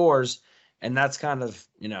down and scores. And that's kind of,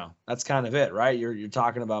 it, right? You're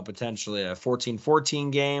talking about potentially a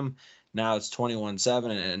 14-14 game. Now it's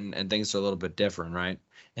 21-7, and things are a little bit different, right?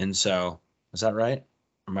 And so, is that right?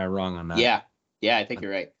 Or am I wrong on that? Yeah. Yeah, I think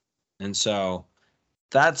you're right. And so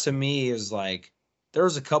that to me is like, there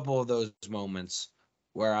was a couple of those moments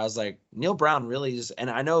where I was like, Neil Brown really is, and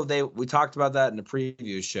I know we talked about that in the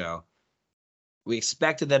preview show. We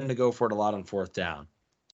expected them to go for it a lot on 4th down.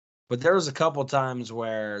 But there was a couple times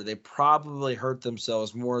where they probably hurt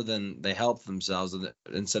themselves more than they helped themselves,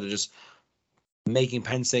 instead of just making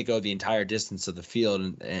Penn State go the entire distance of the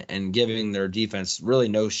field and giving their defense really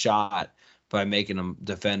no shot by making them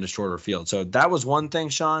defend a shorter field. So that was one thing,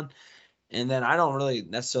 Sean. And then I don't really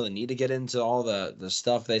necessarily need to get into all the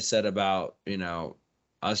stuff they said about,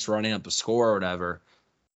 us running up a score or whatever.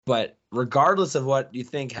 But regardless of what you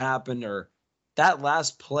think happened, or that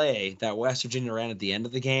last play that West Virginia ran at the end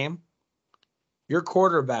of the game, your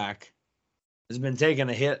quarterback has been taking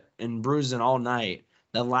a hit and bruising all night.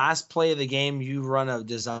 The last play of the game, you run a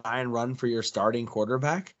design run for your starting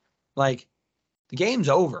quarterback. Like, the game's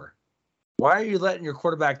over. Why are you letting your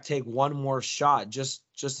quarterback take one more shot just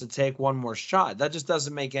to take one more shot? That just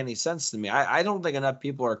doesn't make any sense to me. I don't think enough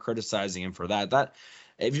people are criticizing him for that.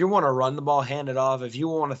 If you want to run the ball, hand it off. If you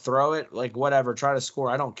want to throw it, like, whatever, try to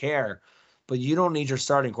score. I don't care. But you don't need your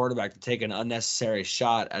starting quarterback to take an unnecessary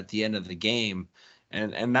shot at the end of the game.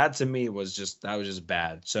 And that to me was just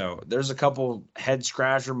bad. So there's a couple head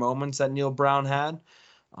scratcher moments that Neil Brown had.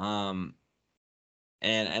 And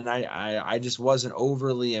I just wasn't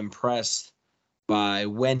overly impressed by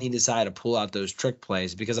when he decided to pull out those trick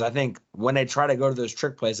plays, because I think when they try to go to those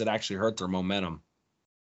trick plays, it actually hurt their momentum.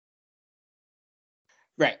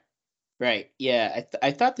 Right. Yeah,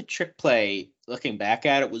 I thought the trick play, looking back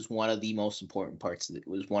at it, was one of the most important parts. It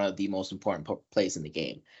was one of the most important plays in the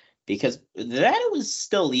game, because that it was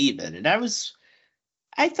still even, and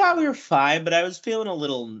I thought we were fine, but I was feeling a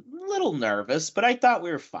little nervous. But I thought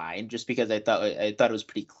we were fine, just because I thought it was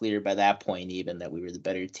pretty clear by that point even that we were the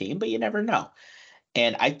better team. But you never know.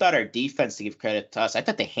 And I thought our defense, to give credit to us, I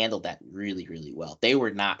thought they handled that really, really well. They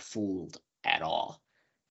were not fooled at all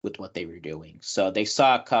with what they were doing. So they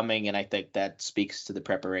saw it coming, and I think that speaks to the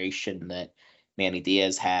preparation that Manny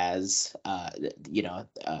Diaz has, that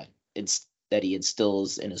he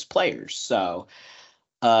instills in his players. So,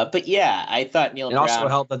 but yeah, I thought Neil Brown. It also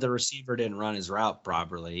helped that the receiver didn't run his route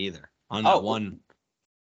properly either on that one.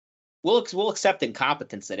 We'll accept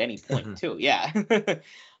incompetence at any point too. Yeah.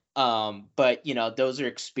 But those are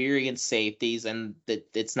experienced safeties, and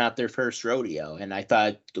it's not their first rodeo. And I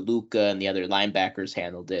thought DeLuca and the other linebackers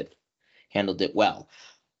handled it well.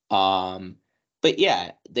 But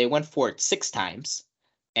yeah, they went for it 6 times,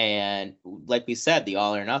 and like we said, the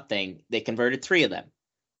all or nothing, they converted 3 of them.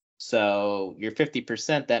 So you're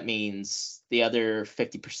 50%. That means the other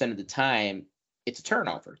 50% of the time, it's a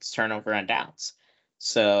turnover. It's turnover on downs.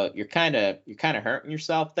 So you're kind of hurting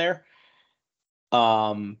yourself there.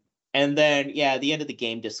 And then, yeah, the end of the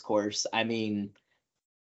game discourse, I mean,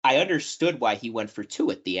 I understood why he went for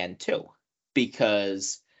 2 at the end too,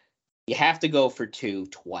 because you have to go for 2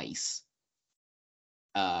 twice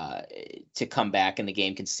to come back in the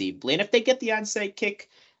game conceivably. And if they get the onside kick,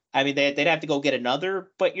 I mean, they'd have to go get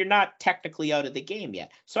another, but you're not technically out of the game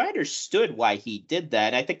yet. So I understood why he did that.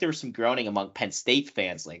 And I think there was some groaning among Penn State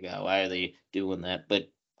fans, like, oh, why are they doing that?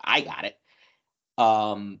 But I got it.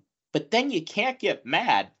 But then you can't get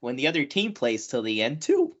mad when the other team plays till the end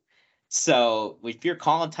too. So if you're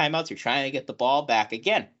calling timeouts, you're trying to get the ball back.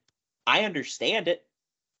 Again, I understand it.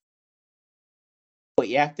 But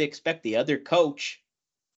you have to expect the other coach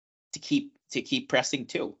to keep to keep pressing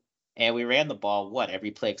too. And we ran the ball,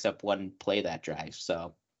 every play except one play that drive.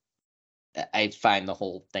 So I find the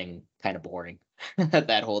whole thing kind of boring.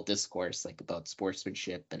 That whole discourse, like about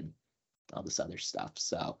sportsmanship and all this other stuff.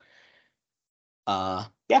 So,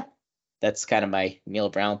 yeah, that's kind of my Neil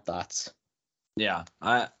Brown thoughts. Yeah,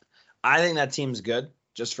 I think that team's good.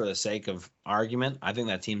 Just for the sake of argument, I think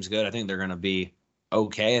that team's good. I think they're going to be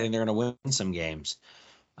okay. I think they're going to win some games.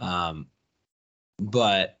 But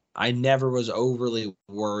I never was overly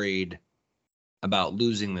worried about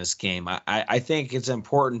losing this game. I think it's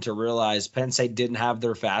important to realize Penn State didn't have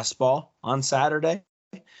their fastball on Saturday,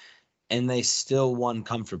 and they still won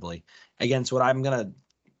comfortably against what I'm going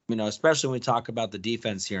to, especially when we talk about the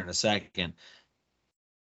defense here in a second,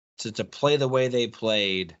 to play the way they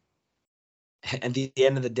played at the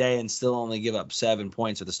end of the day and still only give up 7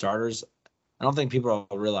 points with the starters. I don't think people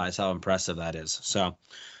realize how impressive that is. So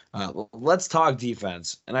let's talk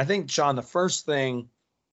defense. And I think, Sean, the first thing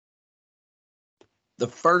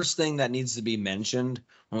that needs to be mentioned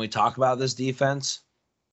when we talk about this defense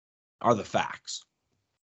are the facts.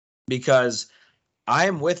 Because I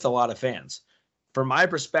am with a lot of fans. From my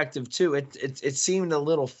perspective, too, it seemed a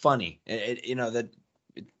little funny.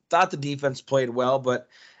 Thought the defense played well, but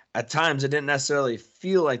at times it didn't necessarily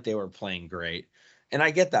feel like they were playing great. And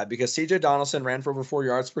I get that because C.J. Donaldson ran for over 4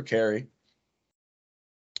 yards per carry.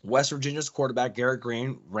 West Virginia's quarterback, Garrett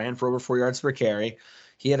Green, ran for over 4 yards per carry.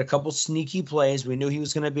 He had a couple sneaky plays. We knew he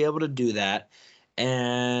was going to be able to do that.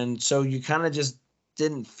 And so you kind of just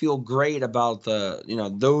didn't feel great about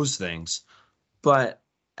those things. But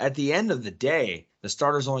at the end of the day, the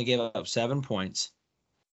starters only gave up 7 points.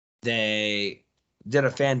 They did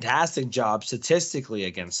a fantastic job statistically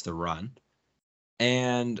against the run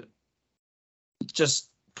and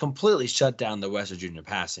just completely shut down the West Virginia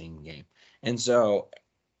passing game. And so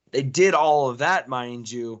they did all of that,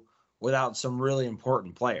 mind you, without some really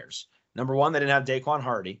important players. Number one, they didn't have Daquan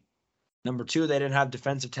Hardy. Number two, they didn't have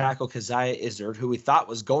defensive tackle Keziah Izzard, who we thought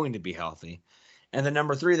was going to be healthy. And then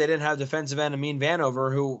number three, they didn't have defensive end Amin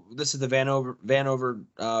Vanover, who this is the Vanover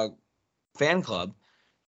fan club.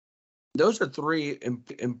 Those are three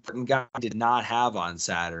important guys I did not have on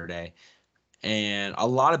Saturday. And a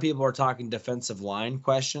lot of people are talking defensive line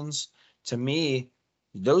questions. To me,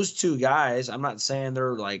 those two guys, I'm not saying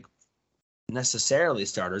they're like necessarily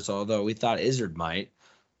starters, although we thought Izzard might,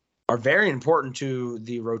 are very important to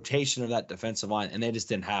the rotation of that defensive line, and they just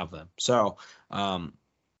didn't have them. So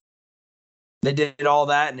they did all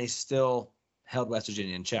that, and they still held West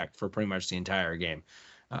Virginia in check for pretty much the entire game.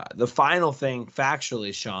 The final thing,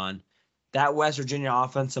 factually, Sean, that West Virginia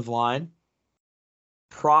offensive line,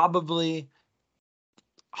 probably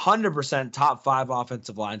 100% top 5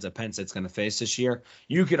 offensive lines that Penn State's going to face this year.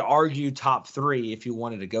 You could argue top 3 if you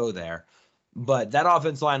wanted to go there, but that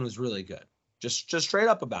offensive line was really good. Just straight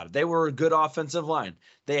up about it. They were a good offensive line.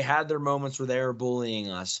 They had their moments where they were bullying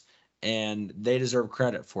us, and they deserve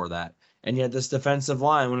credit for that. And yet this defensive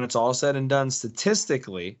line, when it's all said and done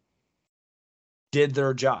statistically, did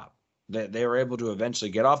their job. They were able to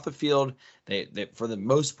eventually get off the field. They for the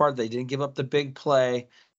most part, they didn't give up the big play,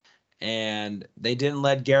 and they didn't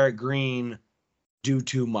let Garrett Green do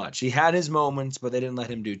too much. He had his moments, but they didn't let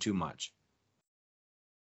him do too much.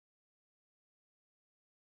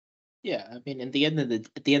 Yeah, I mean, at the end of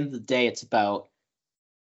the day, it's about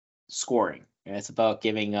scoring, and it's about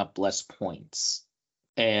giving up less points.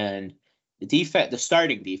 And the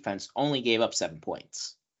starting defense only gave up 7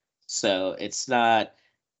 points, so it's not.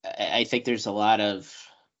 I think there's a lot of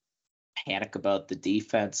panic about the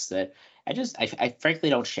defense that I frankly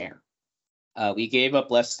don't share. We gave up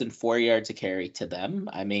less than 4 yards a carry to them.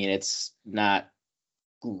 I mean, it's not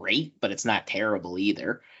great, but it's not terrible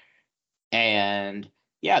either. And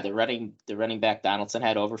yeah, the running back Donaldson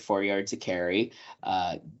had over 4 yards a carry.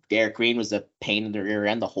 Garrett Green was a pain in the rear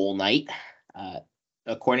end the whole night.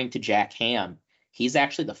 According to Jack Ham, he's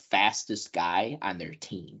actually the fastest guy on their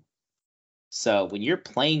team. So when you're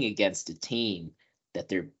playing against a team that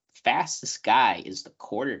their fastest guy is the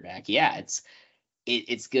quarterback, yeah,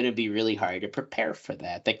 it's going to be really hard to prepare for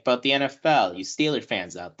that. Think about the NFL. You Steeler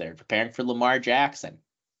fans out there preparing for Lamar Jackson.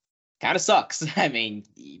 Kind of sucks. I mean,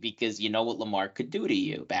 because you know what Lamar could do to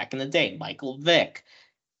you. Back in the day, Michael Vick.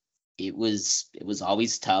 It was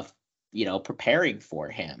always tough, preparing for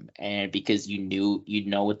him, and because you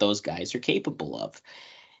know what those guys are capable of.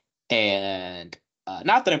 And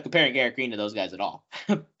not that I'm comparing Garrett Green to those guys at all,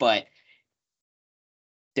 but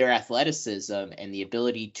their athleticism and the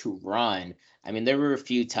ability to run. I mean, there were a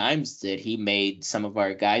few times that he made some of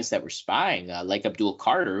our guys that were spying, like Abdul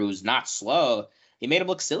Carter, who's not slow, he made him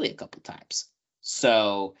look silly a couple times.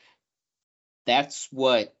 So that's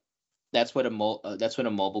what that's what a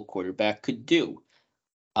mobile quarterback could do.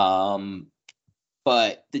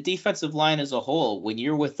 But the defensive line as a whole, when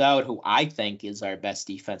you're without who I think is our best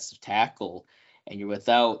defensive tackle, and you're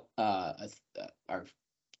without our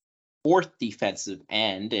fourth defensive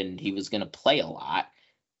end, and he was going to play a lot,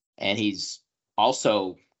 and he's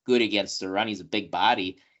also good against the run. He's a big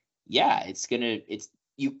body. Yeah,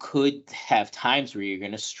 you could have times where you're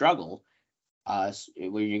going to struggle,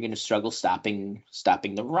 stopping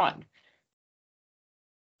the run,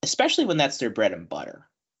 especially when that's their bread and butter.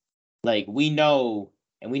 Like, we know,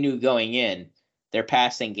 and we knew going in, their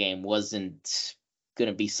passing game wasn't going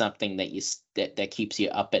to be something that keeps you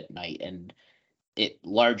up at night, and it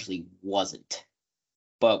largely wasn't.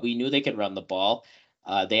 But we knew they could run the ball.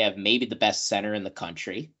 They have maybe the best center in the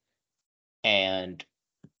country, and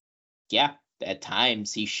yeah, at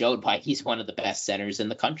times he showed why he's one of the best centers in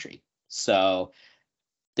the country. So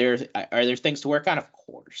are there things to work on? Of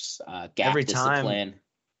course. Gap discipline.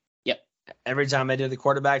 Every time I do the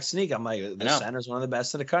quarterback sneak, I'm like, the center's one of the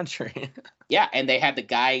best in the country. Yeah, and they had the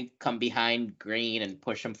guy come behind Green and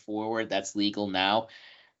push him forward. That's legal now,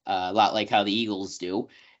 a lot like how the Eagles do,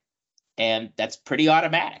 and that's pretty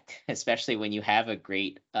automatic, especially when you have a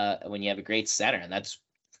great center, and that's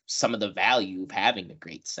some of the value of having a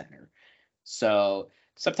great center. So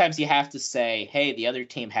sometimes you have to say, hey, the other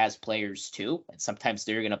team has players too, and sometimes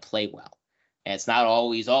they're going to play well. And it's not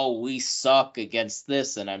always, oh, we suck against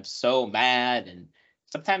this and I'm so mad. And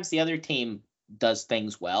sometimes the other team does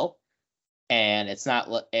things well. And it's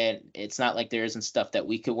not like there isn't stuff that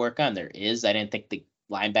we could work on. There is. I didn't think the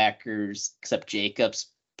linebackers, except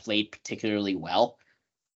Jacobs, played particularly well.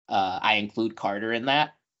 I include Carter in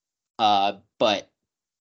that. But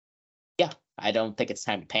yeah, I don't think it's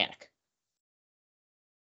time to panic.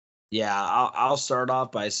 Yeah, I'll start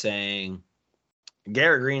off by saying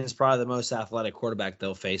Garrett Green is probably the most athletic quarterback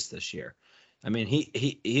they'll face this year. I mean,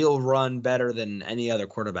 he'll run better than any other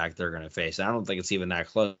quarterback they're going to face. I don't think it's even that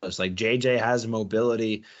close. Like, JJ has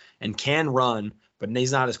mobility and can run, but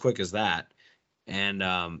he's not as quick as that. And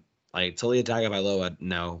like Taulia Tagovailoa,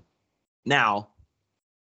 no. Now,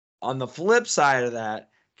 on the flip side of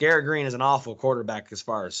that, Garrett Green is an awful quarterback as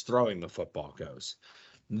far as throwing the football goes.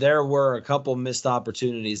 There were a couple missed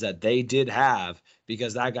opportunities that they did have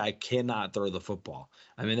because that guy cannot throw the football.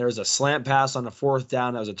 I mean, there was a slant pass on the fourth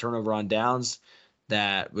down that was a turnover on downs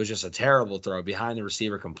that was just a terrible throw behind the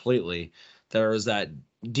receiver completely. There was that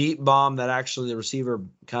deep bomb that actually the receiver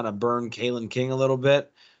kind of burned Kalen King a little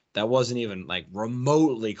bit. That wasn't even like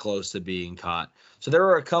remotely close to being caught. So there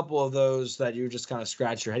were a couple of those that you just kind of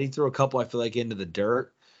scratch your head. He threw a couple, I feel like, into the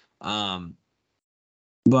dirt.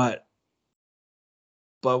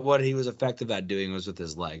 But what he was effective at doing was with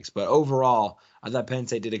his legs. But overall, I thought Penn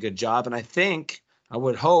State did a good job. And I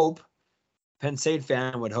would hope, Penn State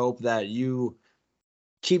fan would hope that you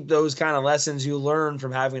keep those kind of lessons you learn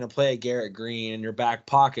from having to play a Garrett Green in your back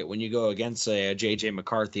pocket when you go against, say, a J.J.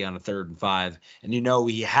 McCarthy on a 3rd and 5. And you know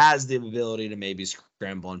he has the ability to maybe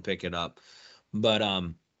scramble and pick it up. But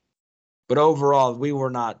overall, we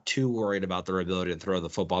were not too worried about their ability to throw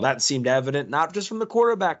the football. That seemed evident, not just from the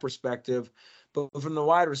quarterback perspective, but from the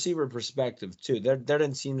wide receiver perspective, too. There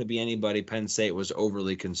didn't seem to be anybody Penn State was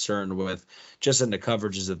overly concerned with just in the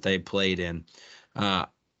coverages that they played in.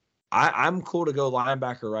 I'm cool to go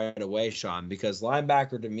linebacker right away, Sean, because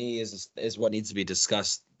linebacker to me is what needs to be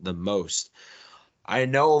discussed the most. I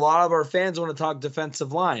know a lot of our fans want to talk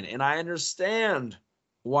defensive line, and I understand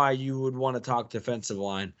why you would want to talk defensive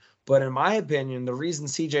line. But in my opinion, the reason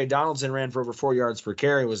C.J. Donaldson ran for over 4 yards per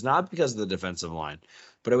carry was not because of the defensive line,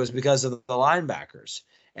 but it was because of the linebackers.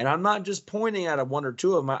 And I'm not just pointing at one or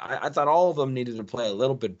two of them. I thought all of them needed to play a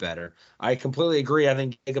little bit better. I completely agree. I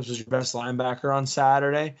think Jacobs was your best linebacker on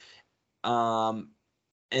Saturday. And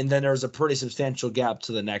then there was a pretty substantial gap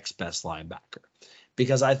to the next best linebacker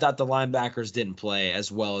because I thought the linebackers didn't play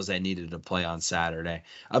as well as they needed to play on Saturday.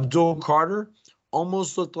 Abdul Carter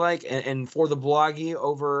almost looked like, and for the bloggy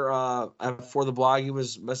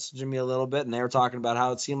was messaging me a little bit, and they were talking about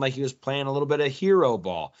how it seemed like he was playing a little bit of hero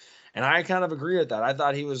ball. And I kind of agree with that. I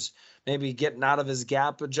thought he was maybe getting out of his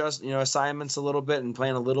gap assignments a little bit and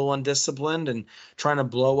playing a little undisciplined and trying to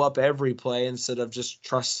blow up every play instead of just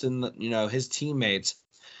trusting his teammates.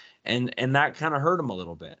 And that kind of hurt him a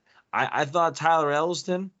little bit. I thought Tyler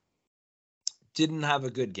Elston didn't have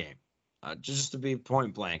a good game. Just to be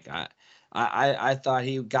point blank. I thought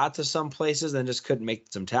he got to some places and just couldn't make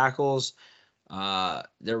some tackles.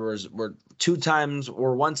 There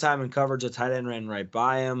were one time in coverage, a tight end ran right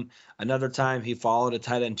by him. Another time he followed a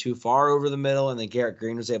tight end too far over the middle, and then Garrett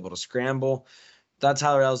Green was able to scramble. Thought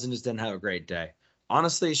Tyler Elston just didn't have a great day.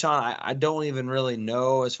 honestly, Sean, I don't even really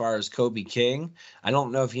know as far as Kobe King. I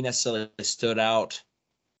don't know if he necessarily stood out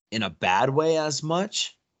in a bad way as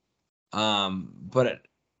much. But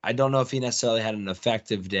I don't know if he necessarily had an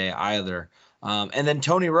effective day either. And then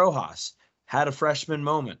Tony Rojas had a freshman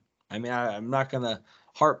moment. I mean, I'm not going to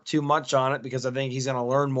harp too much on it because I think he's going to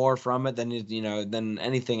learn more from it than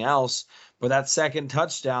anything else. But that second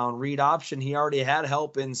touchdown read option, he already had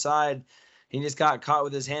help inside. He just got caught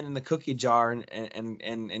with his hand in the cookie jar,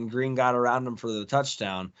 and Green got around him for the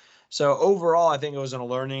touchdown. So overall, I think it was a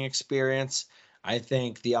learning experience. I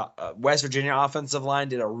think the West Virginia offensive line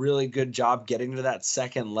did a really good job getting to that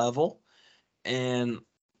second level, and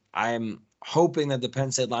I'm hoping that the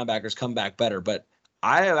Penn State linebackers come back better. But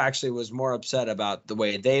I actually was more upset about the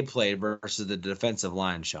way they played versus the defensive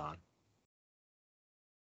line, Sean.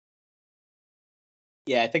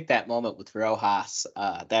 Yeah, I think that moment with Rojas,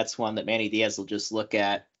 that's one that Manny Diaz will just look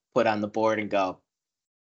at, put on the board, and go,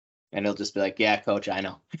 and he'll just be like, "Yeah, coach, I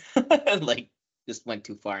know." Like, just went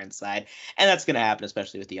too far inside, and that's going to happen,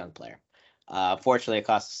 especially with the young player. Fortunately, it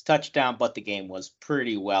cost us a touchdown, but the game was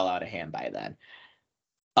pretty well out of hand by then.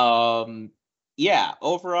 Yeah,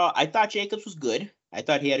 overall, I thought Jacobs was good. I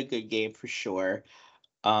thought he had a good game for sure.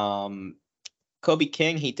 Kobe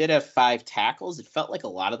King, he did have 5 tackles. It felt like a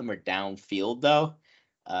lot of them were downfield, though.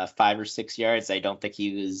 5 or 6 yards. I don't think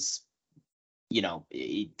he was,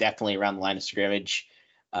 he definitely around the line of scrimmage.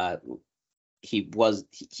 He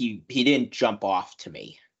didn't jump off to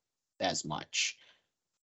me as much.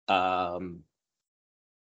 Yeah,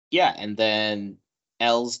 and then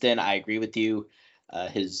Elsdon, I agree with you.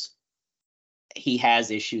 He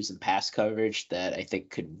has issues in pass coverage that I think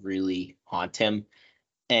could really haunt him.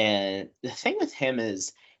 And the thing with him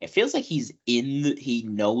is, it feels like he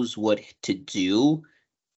knows what to do,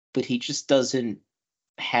 but he just doesn't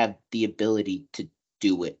have the ability to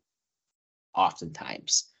do it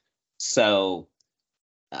oftentimes. So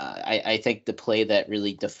I think the play that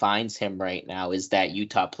really defines him right now is that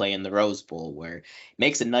Utah play in the Rose Bowl, where he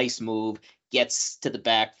makes a nice move, gets to the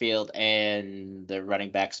backfield, and the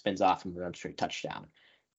running back spins off and runs for a touchdown.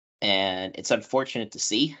 And it's unfortunate to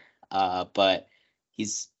see, but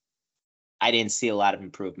I didn't see a lot of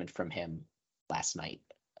improvement from him last night,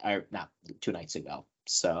 or not 2 nights ago.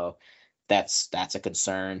 So that's a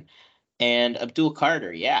concern. And Abdul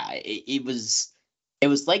Carter, yeah, it was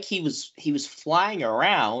like he was flying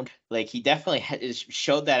around. Like, he definitely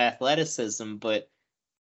showed that athleticism, but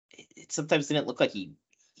it sometimes didn't look like he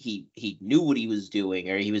knew what he was doing,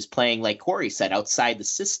 or he was playing, like Corey said, outside the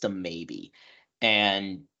system maybe.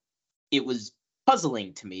 And it was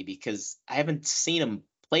puzzling to me because I haven't seen him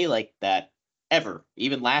play like that ever.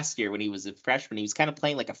 Even last year when he was a freshman, he was kind of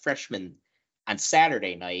playing like a freshman on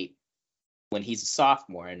Saturday night when he's a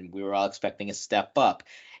sophomore, and we were all expecting a step up.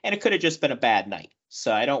 And it could have just been a bad night.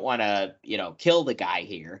 So I don't want to, kill the guy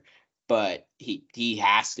here, but he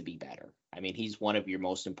has to be better. I mean, he's one of your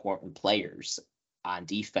most important players on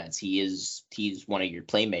defense. He's one of your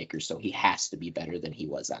playmakers, so he has to be better than he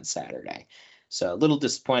was on Saturday. So a little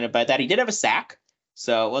disappointed by that. He did have a sack,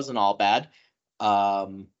 so it wasn't all bad.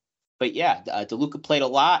 But yeah, DeLuca played a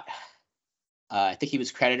lot. I think he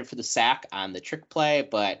was credited for the sack on the trick play,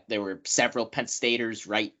 but there were several Penn Staters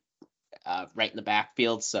right in the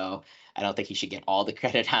backfield, so I don't think he should get all the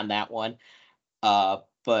credit on that one.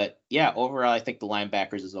 But yeah, overall, I think the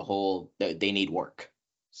linebackers as a whole, they need work.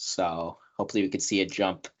 So hopefully we could see a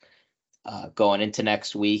jump going into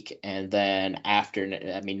next week. And then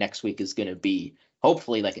next week is going to be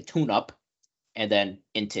hopefully like a tune-up, and then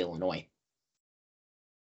into Illinois.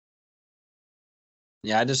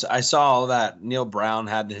 Yeah, I saw that Neil Brown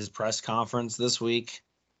had his press conference this week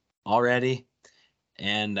already,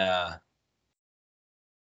 and the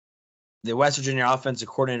West Virginia offensive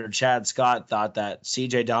coordinator Chad Scott thought that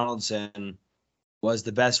C.J. Donaldson was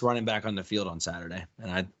the best running back on the field on Saturday, and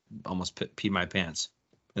I almost peed my pants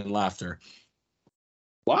in laughter.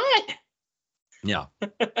 What? Yeah.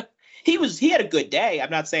 He had a good day. I'm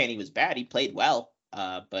not saying he was bad. He played well,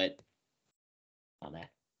 but on that.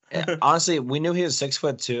 Yeah, honestly, we knew he was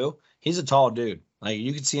 6'2". He's a tall dude. Like,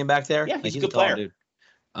 you could see him back there. Yeah, like, he's a good player. Dude.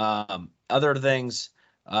 Other things,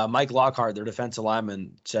 Mike Lockhart, their defensive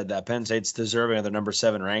lineman, said that Penn State's deserving of their number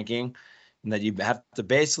 7 ranking, and that you have to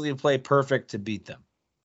basically play perfect to beat them.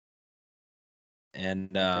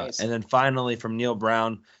 And Nice. And then finally from Neil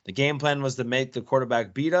Brown, the game plan was to make the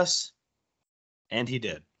quarterback beat us, and he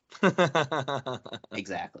did.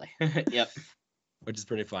 Exactly. Yep. Which is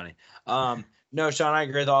pretty funny. No, Sean, I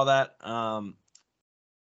agree with all that. I'm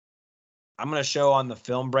going to show on the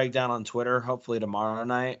film breakdown on Twitter, hopefully tomorrow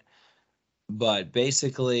night. But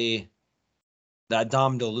basically, that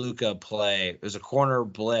Dom DeLuca play. There's a corner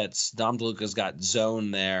blitz. Dom DeLuca's got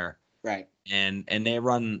zone there, Right. and they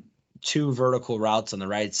run 2 vertical routes on the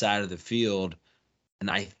right side of the field. And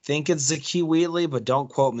I think it's Zakee Wheatley, but don't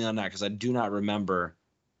quote me on that because I do not remember.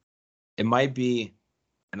 It might be,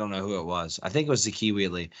 I don't know who it was. I think it was Zakee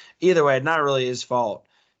Wheatley. Either way, not really his fault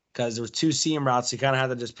because there was 2 seam routes. He kind of had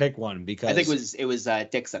to just pick one because I think it was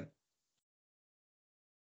Dixon,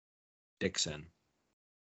 Dixon.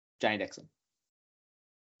 Johnny Dixon.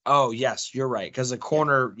 Oh, yes, you're right. Because the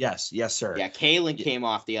corner, yes, sir. Yeah, Kalen came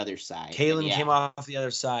off the other side. Kalen came off the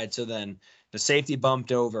other side, so then the safety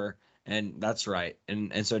bumped over, and that's right.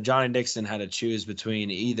 And so Johnny Dixon had to choose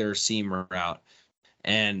between either seam route.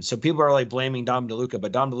 And so people are like blaming Dom DeLuca,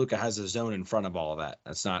 but Dom DeLuca has a zone in front of all of that.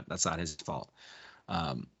 That's not his fault.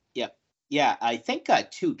 Yeah, I think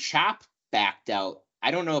too Chop backed out. I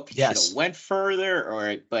don't know if he should have went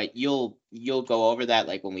further but you'll go over that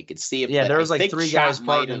like when we could see it. Yeah, but there was I like think 3 Chop guys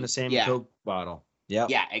parked in the same Coke bottle. Yep.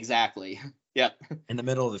 Yeah, exactly. Yep. In the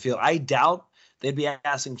middle of the field. I doubt they'd be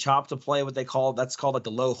asking Chop to play what that's called like the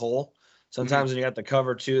low hole. Sometimes when you got the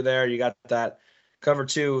cover 2 there, you got that cover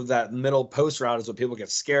 2, that middle post route is what people get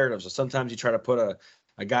scared of. So sometimes you try to put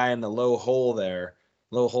a guy in the low hole,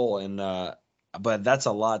 and but that's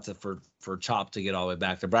a lot for Chop to get all the way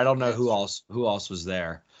back there. But I don't know who else was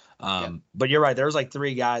there. But you're right. There was like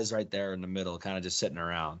 3 guys right there in the middle, kind of just sitting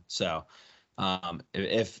around. So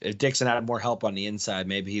if Dixon had more help on the inside,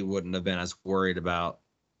 maybe he wouldn't have been as worried about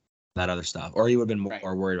that other stuff, or he would have been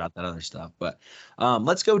more worried about that other stuff. But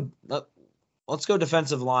let's go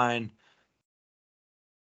defensive line.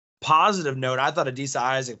 Positive note, I thought Adisa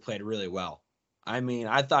Isaac played really well. I mean,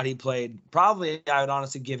 I thought he played probably, I would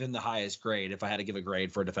honestly give him the highest grade if I had to give a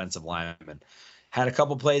grade for a defensive lineman. Had a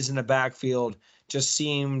couple plays in the backfield, just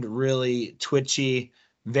seemed really twitchy.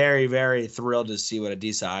 Very, very thrilled to see what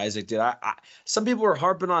Adisa Isaac did. Some people were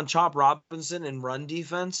harping on Chop Robinson and run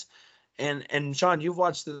defense. And Sean, you've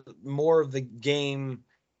watched more of the game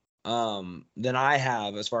than I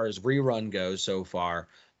have as far as rerun goes so far.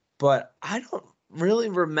 But I don't really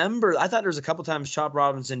remember. I thought there was a couple times Chop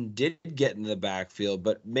Robinson did get in the backfield,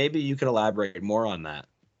 but maybe you could elaborate more on that.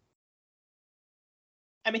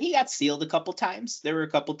 I mean, he got sealed a couple times. There were a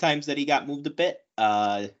couple times that he got moved a bit.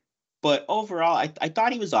 But overall, I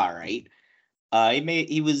thought he was all right.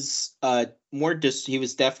 He was he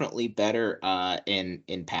was definitely better in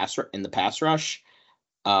the pass rush.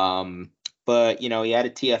 But he had a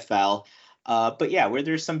TFL. But yeah, where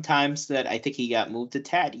there's some times that I think he got moved a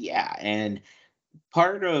tad. Yeah, and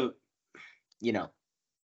part of,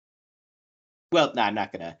 well, no, I'm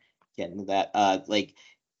not gonna get into that.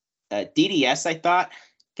 DDS, I thought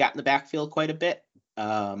got in the backfield quite a bit.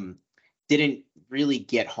 Didn't really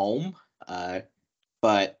get home.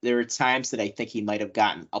 But there were times that I think he might have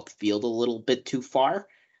gotten upfield a little bit too far.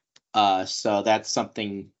 So that's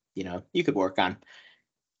something, you could work on.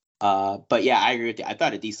 But yeah, I agree with you. I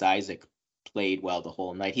thought Adisa Isaac played well the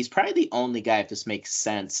whole night. He's probably the only guy, if this makes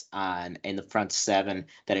sense, in the front 7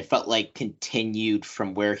 that I felt like continued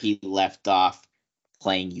from where he left off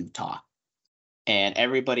playing Utah. And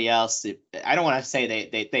everybody else, I don't want to say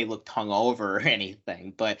they looked hungover or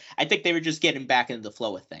anything, but I think they were just getting back into the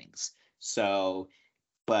flow of things. So,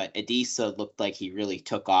 but Adisa looked like he really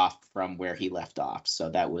took off from where he left off. So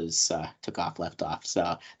that was left off.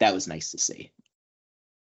 So that was nice to see.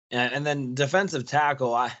 And then defensive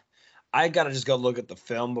tackle, I got to just go look at the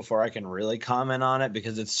film before I can really comment on it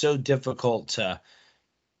because it's so difficult to,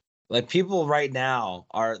 like, people right now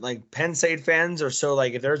are like Penn State fans are so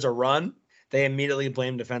like, if there's a run, they immediately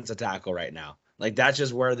blame defensive tackle right now. Like, that's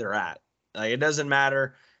just where they're at. Like, it doesn't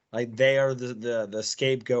matter. Like, they are the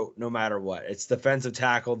scapegoat no matter what. It's defensive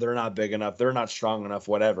tackle. They're not big enough. They're not strong enough,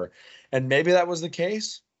 whatever. And maybe that was the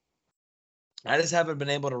case. I just haven't been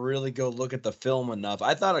able to really go look at the film enough.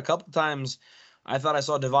 I thought a couple times, I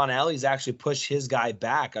saw Devon Ellies actually push his guy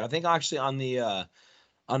back. I think actually on the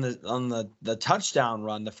touchdown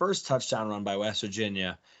run, the first touchdown run by West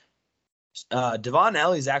Virginia, Devon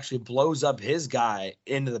Ellies actually blows up his guy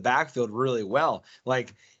into the backfield really well.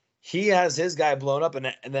 Like, he has his guy blown up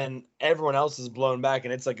and then everyone else is blown back.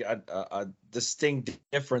 And it's like a distinct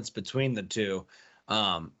difference between the two.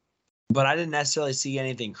 But I didn't necessarily see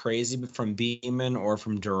anything crazy from Beeman or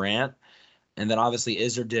from Durant. And then obviously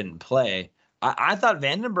Izard didn't play. I thought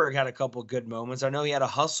Vandenberg had a couple good moments. I know he had a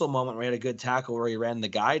hustle moment where he had a good tackle where he ran the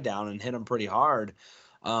guy down and hit him pretty hard.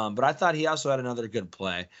 But I thought he also had another good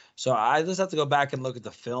play. So I just have to go back and look at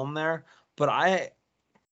the film there. But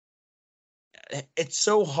it's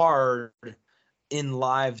so hard in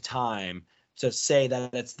live time to say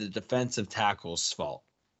that it's the defensive tackle's fault.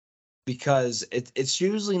 because it's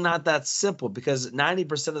usually not that simple, because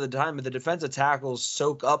 90% of the time if the defensive tackles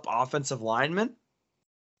soak up offensive linemen,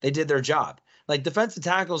 they did their job. Like, defensive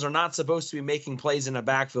tackles are not supposed to be making plays in a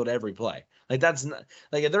backfield every play. Like, that's not,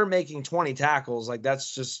 like, if they're making 20 tackles, like,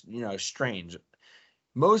 that's just, strange.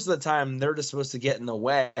 Most of the time they're just supposed to get in the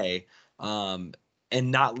way, and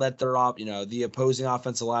not let the opposing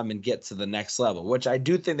offensive lineman get to the next level, which I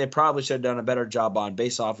do think they probably should have done a better job on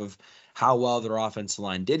based off of how well their offensive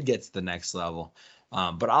line did get to the next level.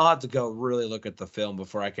 But I'll have to go really look at the film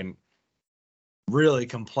before I can really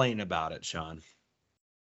complain about it, Sean.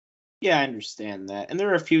 Yeah, I understand that. And there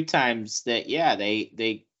were a few times that,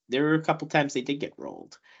 there were a couple times they did get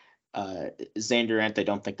rolled. Zane Durant, I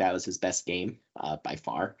don't think that was his best game by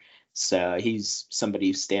far. So he's somebody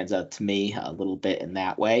who stands out to me a little bit in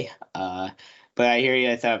that way. But I hear you.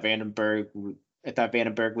 I thought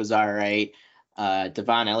Vandenberg was all right.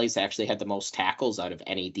 Devon Ellis actually had the most tackles out of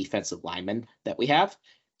any defensive lineman that we have.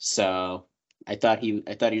 So I thought he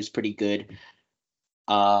was pretty good.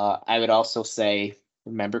 I would also say,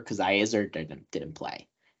 remember, Keziah Izzard didn't play.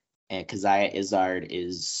 And Keziah Izzard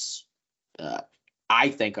is, I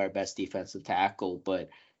think, our best defensive tackle, but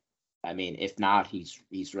I mean, if not, he's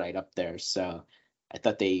right up there. So I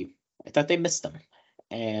thought they missed him.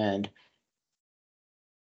 And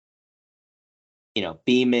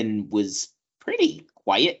Beeman was pretty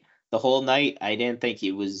quiet the whole night. I didn't think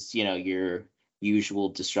it was, your usual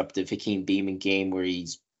disruptive Hakeem Beeman game where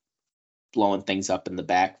he's blowing things up in the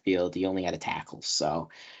backfield. He only had a tackle. So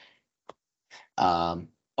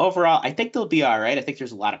overall, I think they'll be all right. I think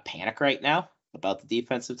there's a lot of panic right now about the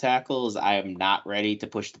defensive tackles. I am not ready to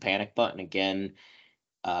push the panic button again.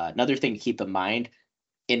 Another thing to keep in mind,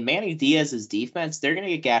 in Manny Diaz's defense, they're going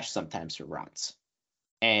to get gashed sometimes for runs.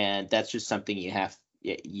 And that's just something you have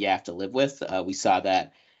to live with. We saw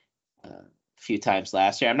that a few times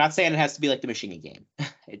last year. I'm not saying it has to be like the Michigan game.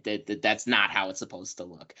 That's not how it's supposed to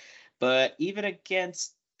look. But even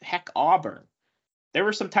against, Auburn, there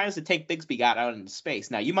were some times that Tank Bigsby got out into space.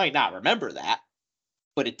 Now, you might not remember that,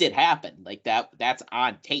 but it did happen. Like that's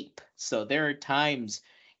on tape. So there are times,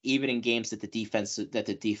 even in games that the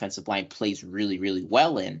defensive line plays really, really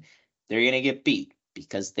well in, they're going to get beat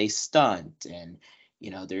because they stunt, and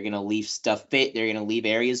they're going to leave they're going to leave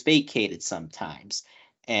areas vacated sometimes.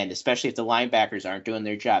 And especially if the linebackers aren't doing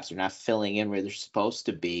their jobs, they're not filling in where they're supposed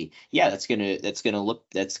to be. Yeah, that's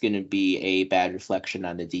gonna be a bad reflection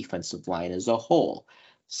on the defensive line as a whole.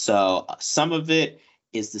 So some of it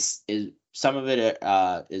is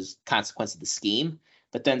consequence of the scheme,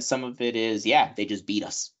 but then some of it is, they just beat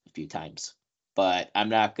us a few times. But I'm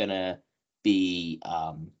not gonna be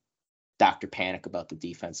Dr. Panic about the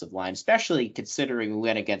defensive line, especially considering we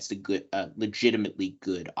went against a legitimately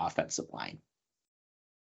good offensive line.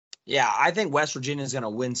 Yeah, I think West Virginia is going to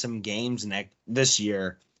win some games this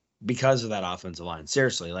year because of that offensive line.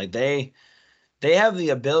 Seriously, like they have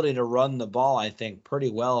the ability to run the ball, I think,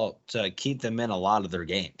 pretty well to keep them in a lot of their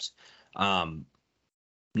games.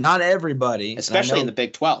 Not everybody, especially in the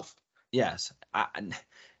Big 12. Yes,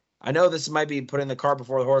 I know this might be putting the cart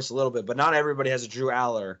before the horse a little bit, but not everybody has a Drew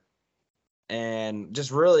Aller, and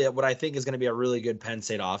just really what I think is going to be a really good Penn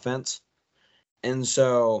State offense. And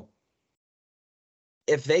so,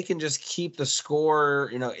 if they can just keep the score,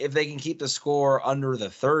 if they can keep the score under the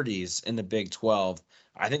 30s in the Big 12,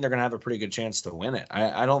 I think they're going to have a pretty good chance to win it.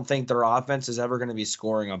 I don't think their offense is ever going to be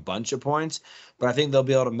scoring a bunch of points, but I think they'll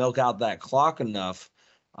be able to milk out that clock enough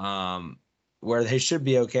where they should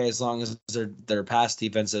be okay as long as their pass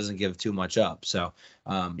defense doesn't give too much up. So,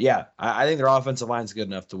 I think their offensive line is good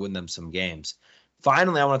enough to win them some games.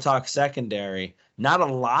 Finally, I want to talk secondary. Not a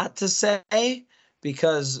lot to say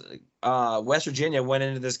because West Virginia went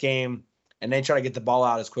into this game and they try to get the ball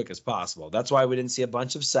out as quick as possible. That's why we didn't see a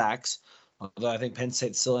bunch of sacks, although I think Penn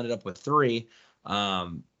State still ended up with 3.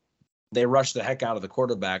 They rushed the heck out of the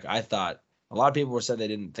quarterback. I thought a lot of people said they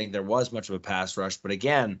didn't think there was much of a pass rush, but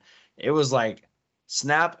again, it was like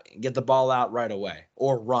snap, get the ball out right away,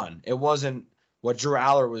 or run. It wasn't what Drew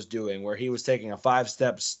Aller was doing, where he was taking a 5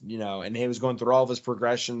 steps, and he was going through all of his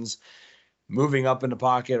progressions, moving up in the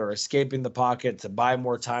pocket or escaping the pocket to buy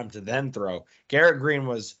more time to then throw. Garrett Green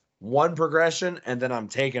was one progression and then I'm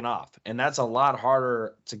taking off. And that's a lot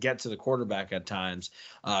harder to get to the quarterback at times.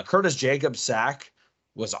 Curtis Jacobs' sack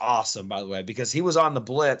was awesome, by the way, because he was on the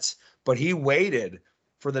blitz, but he waited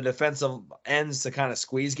for the defensive ends to kind of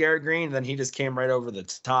squeeze Garrett Green. And then he just came right over the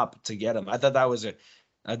top to get him. I thought that was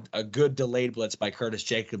a good delayed blitz by Curtis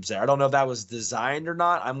Jacobs there. I don't know if that was designed or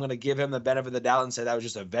not. I'm going to give him the benefit of the doubt and say that was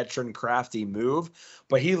just a veteran crafty move.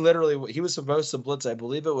 But he was supposed to blitz, I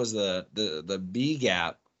believe it was the B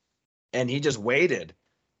gap, and he just waited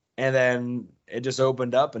and then it just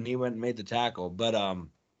opened up and he went and made the tackle.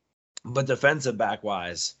 But defensive back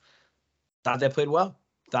wise, thought they played well.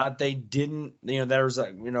 Thought they didn't, there was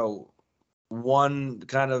one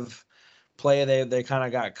kind of play they kind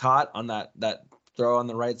of got caught on that throw on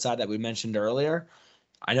the right side that we mentioned earlier.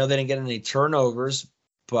 I know they didn't get any turnovers,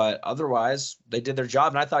 but otherwise they did their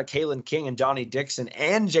job. And I thought Kalen King and Johnny Dixon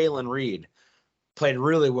and Jalen Reed played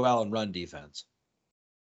really well in run defense.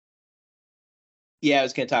 Yeah, I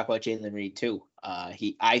was going to talk about Jalen Reed too.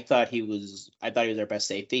 I thought he was our best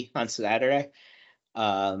safety on Saturday.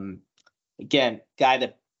 Again, guy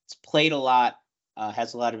that's played a lot,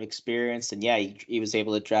 has a lot of experience, and yeah, he was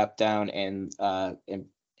able to drop down and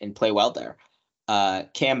play well there.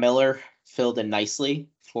 Cam Miller filled in nicely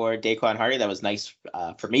for Daquan Hardy. That was nice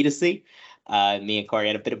for me to see. Me and Corey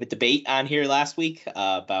had a bit of a debate on here last week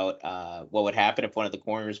about what would happen if one of the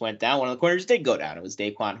corners went down. One of the corners did go down. It was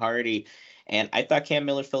Daquan Hardy, and I thought Cam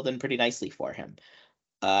Miller filled in pretty nicely for him.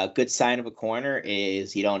 Good sign of a corner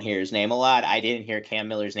is you don't hear his name a lot. I didn't hear Cam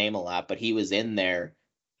Miller's name a lot, but he was in there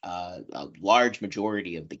a large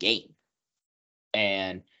majority of the game.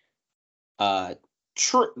 And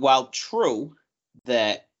while true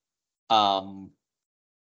that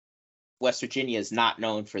West Virginia is not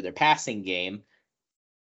known for their passing game,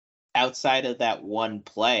 outside of that one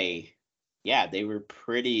play, yeah, they were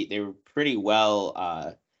pretty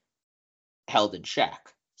well held in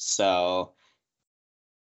check. So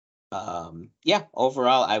yeah,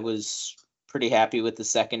 overall I was pretty happy with the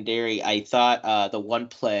secondary. I thought the one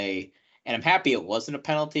play, and I'm happy it wasn't a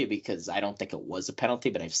penalty because I don't think it was a penalty,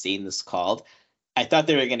 but I've seen this called. I thought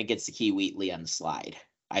they were going to get Zakee Wheatley on the slide.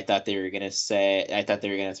 I thought they were going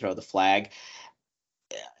to throw the flag.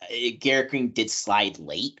 Garrett Green did slide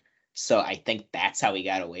late, so I think that's how he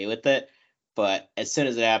got away with it. But as soon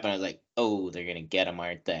as it happened, I was like, oh, they're going to get him,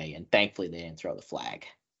 aren't they? And thankfully they didn't throw the flag.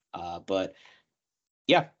 But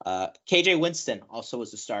yeah, KJ Winston also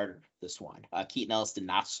was a starter this one. Keaton Ellis did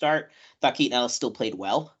not start. Thought Keaton Ellis still played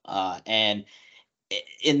well. And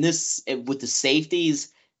in this, with the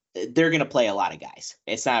safeties, they're going to play a lot of guys.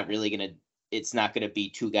 It's not going to be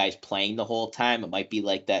two guys playing the whole time. It might be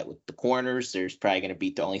like that with the corners. There's probably going to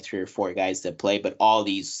be only 3 or 4 guys that play, but all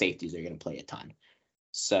these safeties are going to play a ton.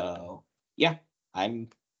 So yeah, I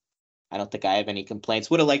don't think I have any complaints.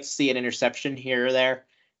 Would have liked to see an interception here or there,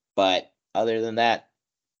 but other than that,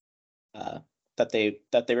 thought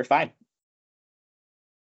they were fine.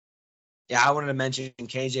 Yeah, I wanted to mention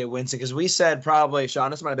KJ Winston because we said probably,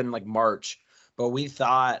 Sean, this might have been like March, but we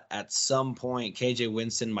thought at some point KJ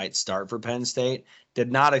Winston might start for Penn State.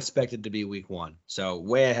 Did not expect it to be week 1. So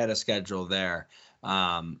way ahead of schedule there.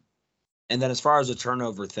 And then as far as the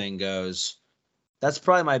turnover thing goes, that's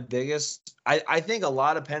probably my biggest. I think a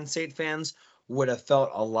lot of Penn State fans would have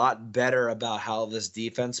felt a lot better about how this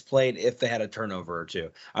defense played if they had a turnover or two.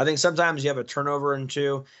 I think sometimes you have a turnover or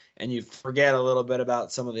two and you forget a little bit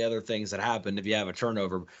about some of the other things that happened if you have a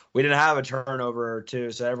turnover. We didn't have a turnover or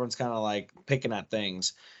two, so everyone's kind of like picking at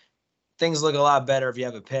things. Things look a lot better if you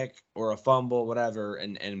have a pick or a fumble, whatever,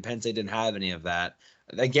 and Penn State didn't have any of that.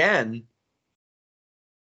 Again,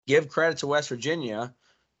 give credit to West Virginia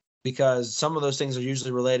because some of those things are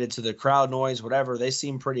usually related to the crowd noise, whatever. They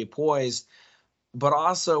seem pretty poised. But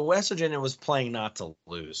also, West Virginia was playing not to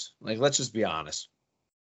lose. Like, let's just be honest.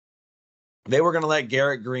 They were going to let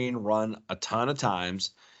Garrett Green run a ton of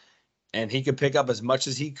times, and he could pick up as much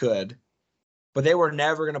as he could. But they were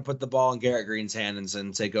never going to put the ball in Garrett Green's hands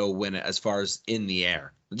and say, go win it as far as in the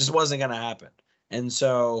air. It just wasn't going to happen. And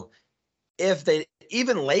so, if they,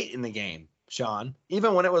 even late in the game, Sean,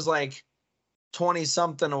 even when it was like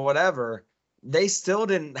 20-something or whatever, they still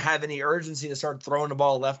didn't have any urgency to start throwing the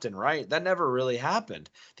ball left and right. That never really happened.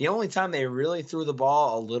 The only time they really threw the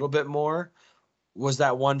ball a little bit more was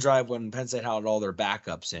that one drive when Penn State had all their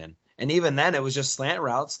backups in. And even then, it was just slant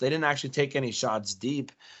routes. They didn't actually take any shots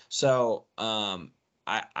deep. So I'm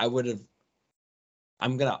going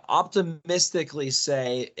to optimistically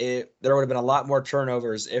say there would have been a lot more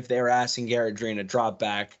turnovers if they were asking Garrett Green to drop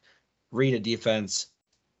back, read a defense,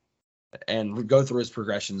 and go through his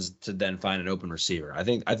progressions to then find an open receiver. I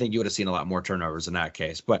think you would have seen a lot more turnovers in that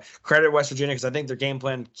case. But credit West Virginia because I think their game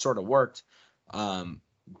plan sort of worked, and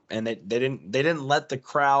they didn't let the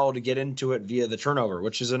crowd get into it via the turnover,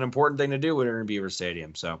 which is an important thing to do when you're in Beaver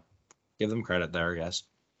Stadium. So give them credit there, I guess.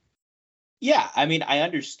 Yeah, I mean, I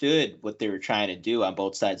understood what they were trying to do on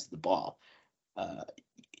both sides of the ball.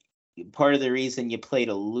 Part of the reason you play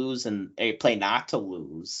to lose and you play not to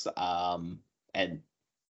lose, and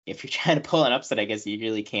if you're trying to pull an upset, I guess you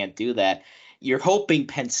really can't do that. You're hoping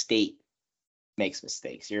Penn State makes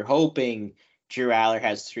mistakes. You're hoping Drew Aller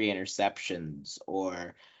has 3 interceptions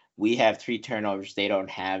or we have 3 turnovers. They don't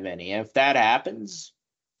have any. And if that happens,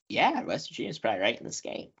 yeah, West Virginia's probably right in this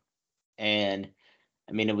game. And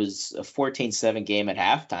I mean, it was a 14-7 game at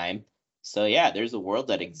halftime. So yeah, there's a world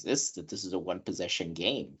that exists that this is a 1-possession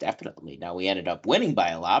game. Definitely. Now we ended up winning by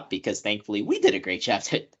a lot because thankfully we did a great job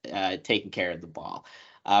taking care of the ball.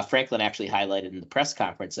 Franklin actually highlighted in the press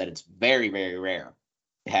conference that it's very, very rare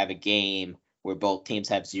to have a game where both teams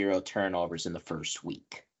have 0 turnovers in the first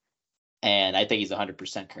week. And I think he's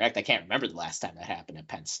 100% correct. I can't remember the last time that happened at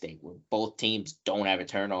Penn State where both teams don't have a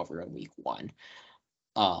turnover in week 1.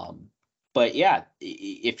 But yeah,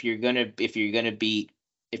 if you're gonna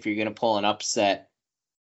pull an upset,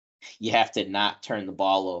 you have to not turn the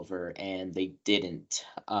ball over, and they didn't.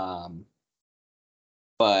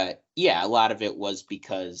 But yeah, a lot of it was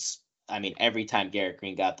because I mean, every time Garrett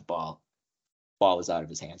Green got the ball was out of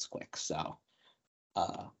his hands quick. So,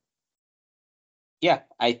 yeah,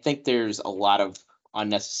 I think there's a lot of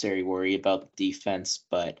unnecessary worry about the defense,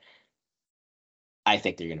 but I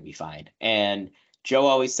think they're going to be fine. And Joe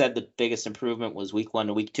always said the biggest improvement was week 1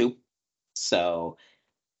 to week 2. So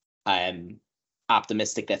I'm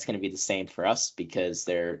optimistic that's going to be the same for us because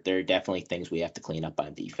there are definitely things we have to clean up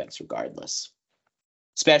on defense regardless,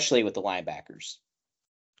 especially with the linebackers.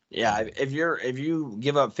 Yeah, if you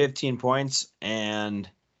give up 15 points and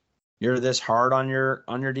you're this hard on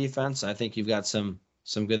your defense, I think you've got some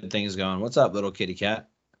good things going. What's up, little kitty cat?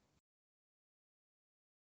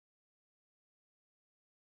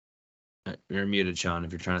 You're muted, Sean,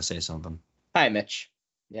 if you're trying to say something. Hi, Mitch.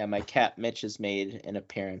 Yeah, my cat Mitch has made an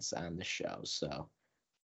appearance on the show. So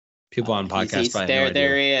people on podcasts he's probably there. no idea.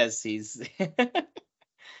 There he is. He's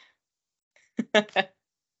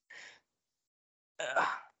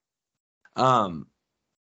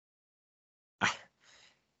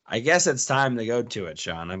I guess it's time to go to it,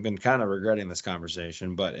 Sean. I've been kind of regretting this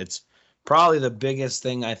conversation, but it's probably the biggest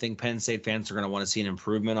thing I think Penn State fans are going to want to see an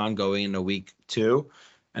improvement on going into week 2,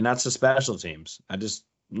 and that's the special teams. I just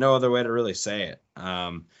no other way to really say it.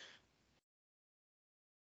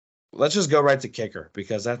 Let's just go right to kicker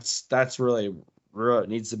because that's really it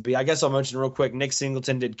needs to be. I guess I'll mention real quick. Nick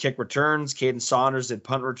Singleton did kick returns. Caden Saunders did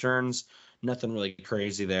punt returns. Nothing really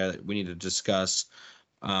crazy there that we need to discuss.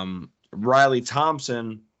 Riley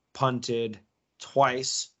Thompson punted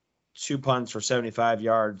twice, 2 punts for 75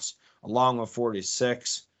 yards, along with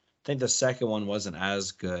 46. I think the second one wasn't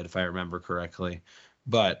as good, if I remember correctly.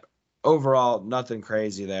 But overall, nothing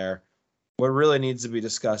crazy there. What really needs to be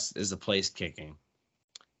discussed is the place kicking.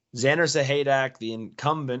 Xander Zahadak, the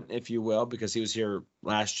incumbent, if you will, because he was here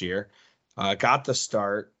last year, got the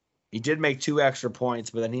start. He did make 2 extra points,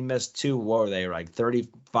 but then he missed 2, what were they, like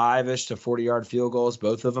 35-ish to 40-yard field goals,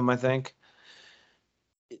 both of them, I think?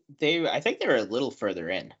 I think they were a little further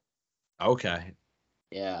in. Okay.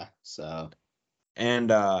 Yeah, so.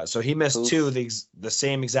 And so he missed 2 the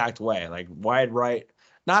same exact way, like wide right,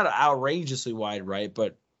 not outrageously wide right,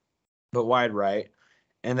 but wide right.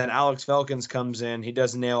 And then Alex Felkins comes in. He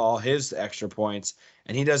does nail all his extra points,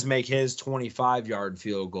 and he does make his 25-yard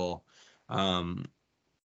field goal.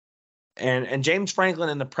 And James Franklin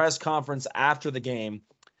in the press conference after the game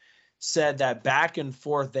said that back and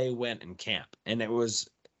forth they went in camp, and it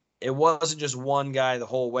wasn't just one guy the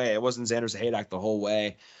whole way. It wasn't Xander Zahadak the whole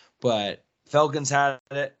way, but Felkins had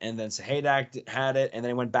it, and then Zahadak had it, and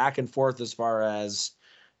then it went back and forth as far as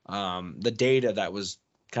the data that was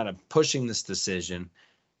kind of pushing this decision.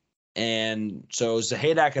 And so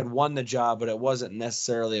Zahadak had won the job, but it wasn't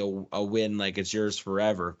necessarily a win like it's yours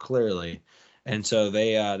forever, clearly. And so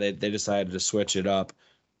they decided to switch it up.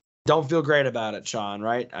 Don't feel great about it, Sean,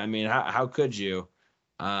 right? I mean, how could you?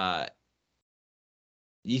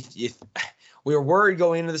 We were worried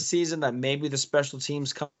going into the season that maybe the special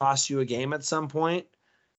teams cost you a game at some point.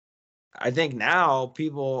 I think now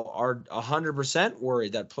people are 100%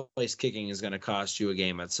 worried that place kicking is going to cost you a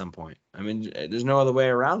game at some point. I mean, there's no other way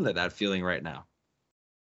around that feeling right now.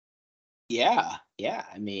 Yeah.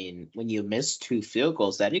 I mean, when you miss 2 field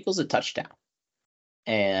goals, that equals a touchdown.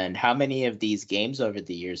 And how many of these games over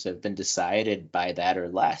the years have been decided by that or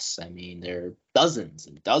less? I mean, there are dozens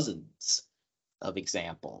and dozens of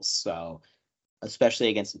examples. So, especially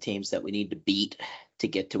against the teams that we need to beat to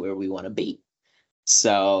get to where we want to be.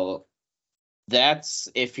 So, that's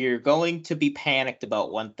if you're going to be panicked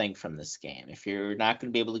about one thing from this game, if you're not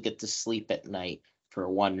going to be able to get to sleep at night for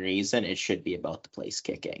one reason, it should be about the place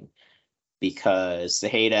kicking. Because the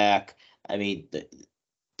Zahadak, I mean,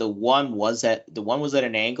 the one was at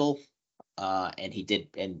an angle, and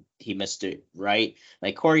he missed it right.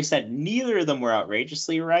 Like Corey said, neither of them were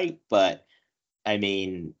outrageously right, but I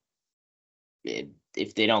mean,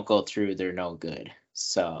 if they don't go through, they're no good.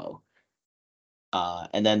 So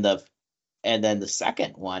And then the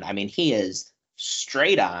second one, I mean, he is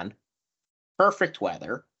straight on, perfect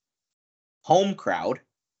weather, home crowd,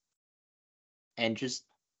 and just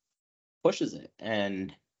pushes it.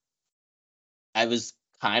 And I was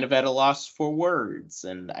kind of at a loss for words,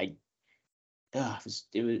 and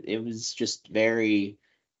it was just very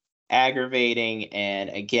aggravating. And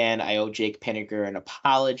again, I owe Jake Pinniger an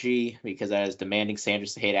apology because I was demanding Sandra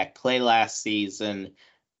Sahadak play last season.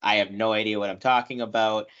 I have no idea what I'm talking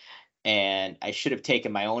about, and I should have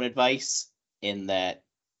taken my own advice in that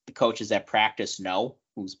the coaches at practice know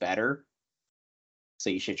who's better, so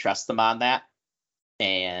you should trust them on that.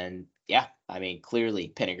 And yeah, I mean,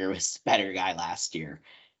 clearly Pinniger was the better guy last year.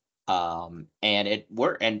 And it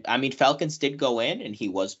worked. And I mean, Falcons did go in and he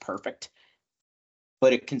was perfect.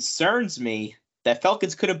 But it concerns me that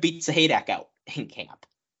Falcons could have beat Sahadak out in camp.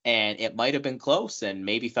 And it might have been close. And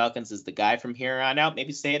maybe Falcons is the guy from here on out.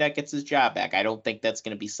 Maybe Sahadak gets his job back. I don't think that's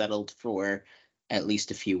going to be settled for at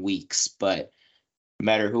least a few weeks. But no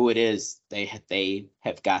matter who it is, they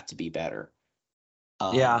have got to be better.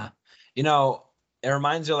 Yeah. You know, it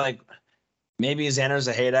reminds you like maybe Xander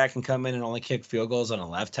Zahadak can come in and only kick field goals on a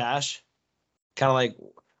left hash. Kind of like,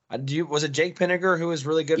 was it Jake Pinniger who was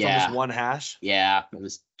really good from his one hash? Yeah, it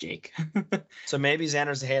was Jake. So maybe Xander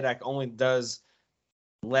Zahadak only does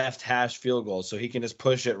left hash field goals, so he can just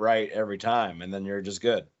push it right every time, and then you're just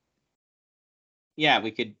good. Yeah,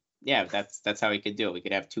 we could. Yeah, that's how we could do it. We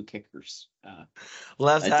could have two kickers.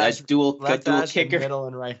 Left hash, dual kicker, middle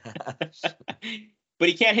and right hash. But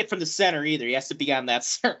he can't hit from the center either. He has to be on that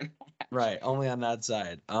certain. Right, only on that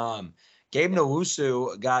side. Gabe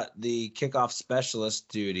Nowusu got the kickoff specialist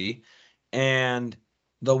duty, and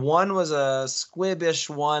the one was a squibbish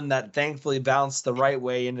one that thankfully bounced the right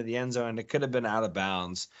way into the end zone. It could have been out of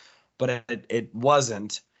bounds, but it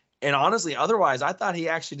wasn't. And honestly, otherwise, I thought he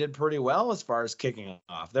actually did pretty well as far as kicking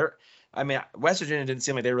off. I mean, West Virginia didn't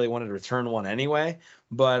seem like they really wanted to return one anyway.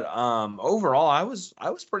 But overall, I was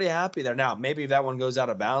pretty happy there. Now, maybe if that one goes out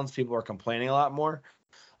of bounds, people are complaining a lot more.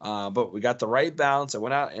 But we got the right bounce. I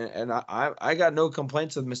went out and I got no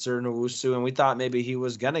complaints with Mr. Nowusu, and we thought maybe he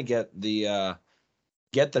was gonna get the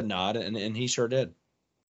nod, and he sure did.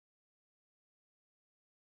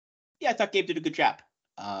 Yeah, I thought Gabe did a good job.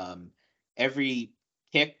 Every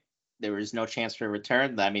kick, there was no chance for a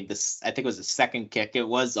return. I mean, I think it was the second kick. It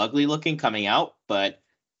was ugly looking coming out, but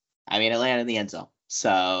I mean, it landed in the end zone,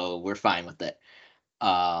 so we're fine with it.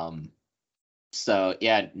 So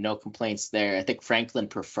yeah, no complaints there. I think Franklin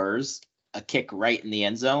prefers a kick right in the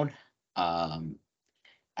end zone.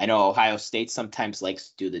 I know Ohio State sometimes likes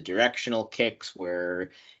to do the directional kicks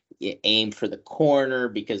where you aim for the corner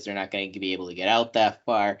because they're not going to be able to get out that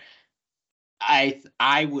far.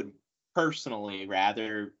 I would personally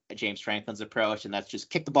rather James Franklin's approach, and that's just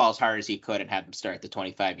kick the ball as hard as he could and have them start at the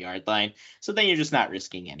 25-yard line. So then you're just not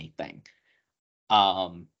risking anything.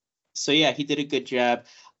 So yeah, he did a good job.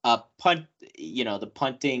 The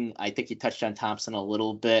punting, I think you touched on Thompson a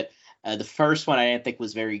little bit. The first one I didn't think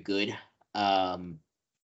was very good.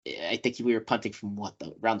 I think we were punting from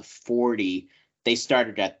around the 40. They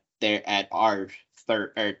started at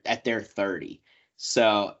their 30.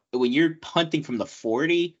 So when you're punting from the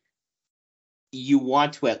 40, you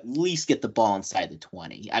want to at least get the ball inside the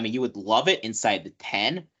 20. I mean, you would love it inside the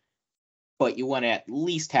 10, but you want to at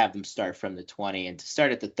least have them start from the 20. And to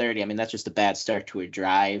start at the 30, I mean, that's just a bad start to a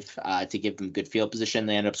drive. To give them good field position,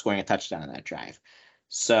 they end up scoring a touchdown on that drive.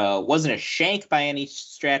 So it wasn't a shank by any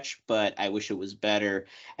stretch, but I wish it was better.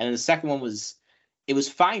 And then the second one was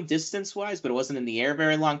fine distance-wise, but it wasn't in the air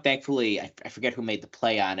very long. Thankfully, I forget who made the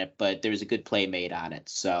play on it, but there was a good play made on it,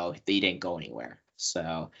 so they didn't go anywhere.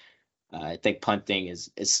 So I think punting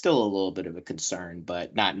is still a little bit of a concern,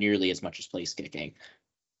 but not nearly as much as place kicking.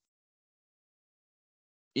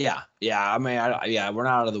 Yeah. I mean, we're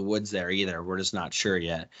not out of the woods there either. We're just not sure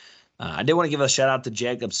yet. I did want to give a shout out to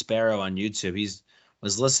Jacob Sparrow on YouTube.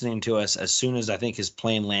 Was listening to us as soon as I think his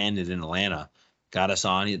plane landed in Atlanta. Got us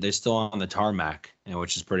on. They're still on the tarmac,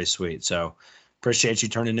 which is pretty sweet. So appreciate you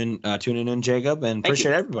tuning in, Jacob, and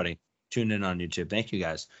appreciate everybody tuning in on YouTube. Thank you,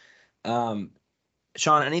 guys.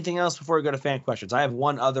 Sean, anything else before we go to fan questions? I have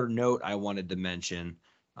one other note I wanted to mention.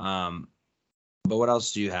 But what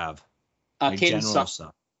else do you have? Caden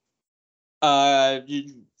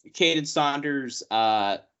Saunders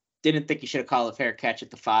didn't think he should have called a fair catch at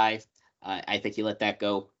the 5. I think he let that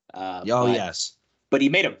go. Yes. But he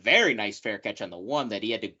made a very nice fair catch on the 1 that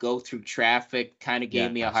he had to go through traffic. Kind of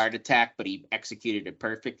gave me a heart attack, but he executed it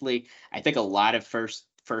perfectly. I think a lot of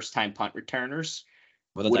first-time punt returners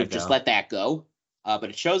would have just let that go.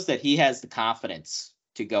 But it shows that he has the confidence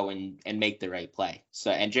to go and make the right play.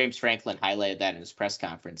 So, and James Franklin highlighted that in his press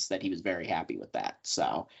conference that he was very happy with that.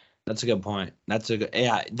 So That's a good point.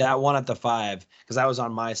 That one at the 5, because I was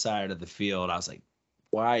on my side of the field. I was like,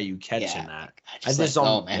 why are you catching that? I just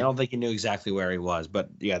don't think he knew exactly where he was, but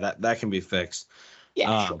yeah, that can be fixed.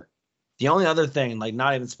 Yeah, sure. The only other thing, like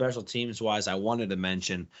not even special teams wise, I wanted to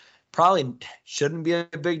mention, probably shouldn't be a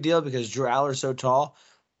big deal because Drew Aller's so tall,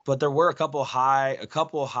 but there were a couple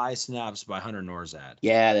high snaps by Hunter Norzad.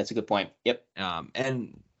 Yeah, that's a good point. Yep.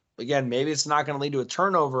 And again, maybe it's not going to lead to a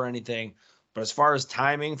turnover or anything, but as far as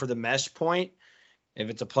timing for the mesh point, if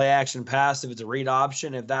it's a play action pass, if it's a read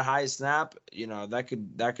option, if that high snap,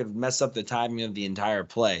 that could mess up the timing of the entire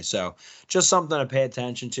play. So just something to pay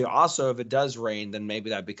attention to. Also, if it does rain, then maybe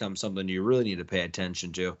that becomes something you really need to pay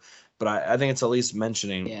attention to. But I think it's at least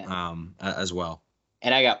mentioning as well.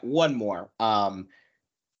 And I got one more.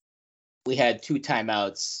 We had 2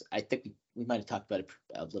 timeouts. I think we might have talked about it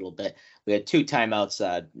a little bit. We had 2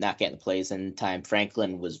 timeouts, not getting the plays in time.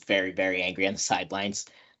 Franklin was very, very angry on the sidelines.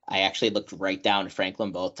 I actually looked right down at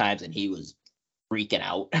Franklin both times, and he was freaking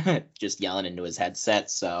out, just yelling into his headset.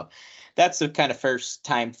 So that's the kind of first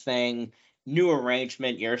time thing. New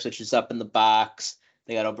arrangement. Yurcich is up in the box.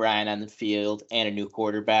 They got O'Brien on the field and a new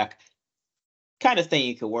quarterback. Kind of thing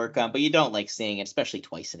you could work on, but you don't like seeing it, especially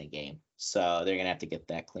twice in a game. So they're going to have to get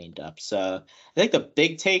that cleaned up. So I think the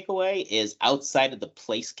big takeaway is outside of the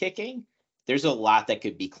place kicking, there's a lot that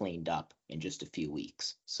could be cleaned up in just a few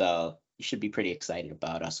weeks. So you should be pretty excited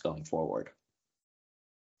about us going forward.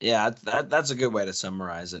 Yeah, that's a good way to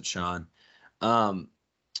summarize it, Sean.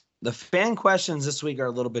 The fan questions this week are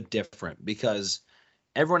a little bit different because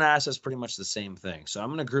everyone asks us pretty much the same thing. So I'm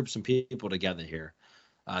going to group some people together here.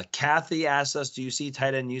 Kathy asked us, do you see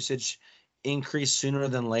tight end usage increase sooner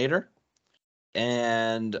than later?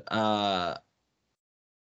 And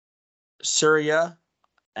Surya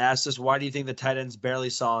asked us, why do you think the tight ends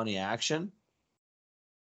barely saw any action?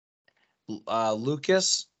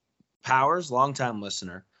 Lucas Powers, longtime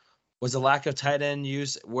listener, was the lack of tight end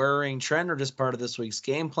use worrying trend or just part of this week's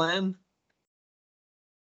game plan?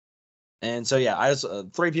 And so, yeah, I just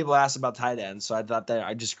 3 people asked about tight ends, so I thought that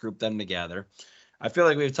I just grouped them together. I feel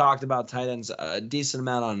like we've talked about tight ends a decent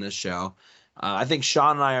amount on this show. I think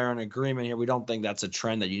Sean and I are in agreement here. We don't think that's a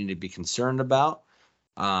trend that you need to be concerned about.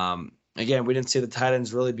 Again, we didn't see the tight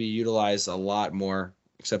ends really be utilized a lot more,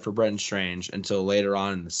 except for Brenton Strange, until later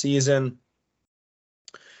on in the season.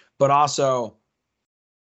 But also,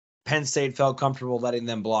 Penn State felt comfortable letting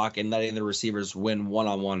them block and letting the receivers win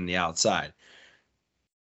one-on-one on the outside.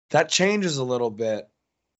 That changes a little bit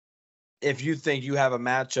if you think you have a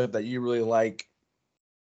matchup that you really like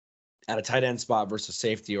at a tight end spot versus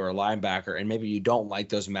safety or a linebacker, and maybe you don't like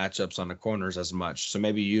those matchups on the corners as much. So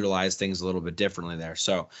maybe you utilize things a little bit differently there.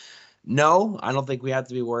 So no, I don't think we have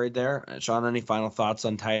to be worried there. Sean, any final thoughts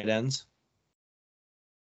on tight ends?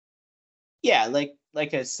 Yeah,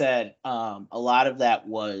 like I said, a lot of that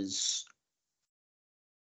was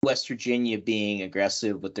West Virginia being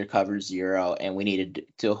aggressive with their cover 0, and we needed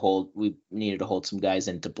to hold some guys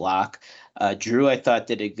into block. Drew, I thought,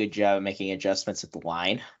 did a good job of making adjustments at the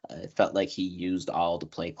line. It felt like he used all the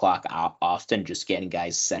play clock often, just getting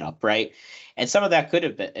guys set up right. And some of that could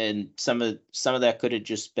have been, and some of that could have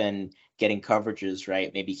just been getting coverages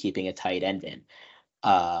right, maybe keeping a tight end in.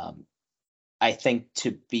 I think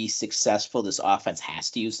to be successful, this offense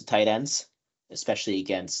has to use the tight ends, especially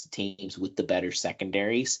against teams with the better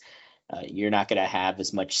secondaries. You're not going to have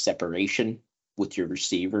as much separation with your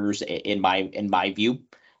receivers, in my view,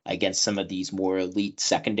 against some of these more elite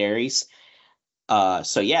secondaries.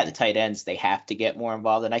 So yeah, the tight ends, they have to get more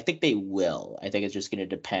involved, and I think they will. I think it's just going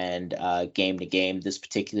to depend game to game. This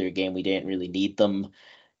particular game, we didn't really need them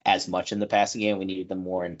as much in the passing game. We needed them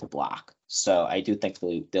more into block. So I do think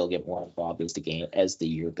they'll get more involved as the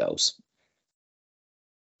year goes.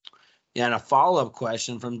 Yeah, and a follow-up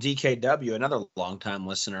question from DKW, another longtime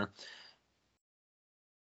listener.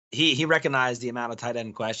 He recognized the amount of tight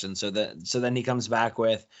end questions, so then he comes back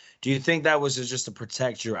with, do you think that was just to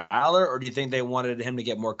protect Drew Aller, or do you think they wanted him to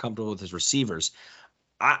get more comfortable with his receivers?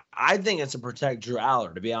 I think it's to protect Drew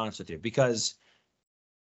Aller, to be honest with you, because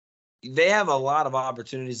they have a lot of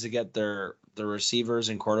opportunities to get their receivers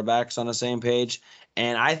and quarterbacks on the same page,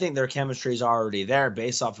 and I think their chemistry is already there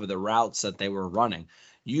based off of the routes that they were running.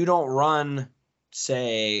 You don't run,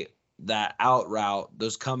 say, that out route,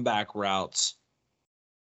 those comeback routes,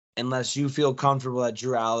 unless you feel comfortable that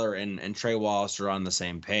Drew Aller and Trey Wallace are on the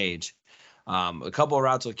same page. A couple of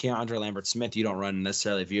routes with Keandre Lambert-Smith you don't run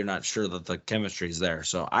necessarily if you're not sure that the chemistry is there.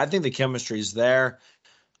 So I think the chemistry is there.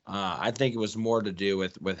 I think it was more to do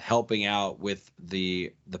with helping out with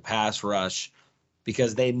the pass rush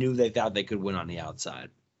because they knew they thought they could win on the outside.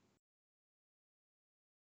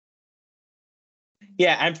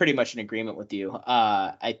 Yeah, I'm pretty much in agreement with you.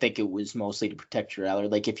 I think it was mostly to protect your Eller.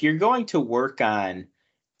 Like, if you're going to work on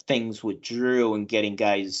things with Drew and getting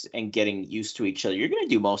guys and getting used to each other, you're going to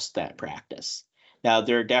do most of that in practice. Now,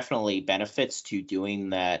 there are definitely benefits to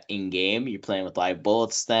doing that in game. You're playing with live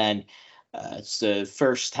bullets then. It's the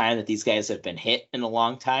first time that these guys have been hit in a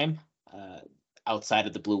long time. Outside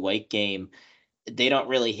of the blue-white game, they don't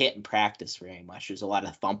really hit in practice very much. There's a lot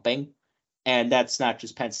of thumping. And that's not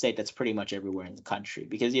just Penn State. That's pretty much everywhere in the country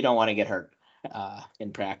because you don't want to get hurt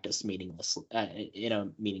in practice, meaningless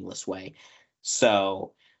way.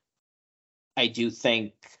 So I do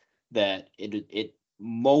think that it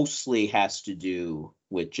mostly has to do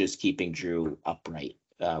with just keeping Drew upright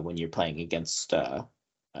when you're playing against an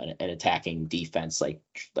attacking defense like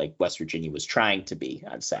West Virginia was trying to be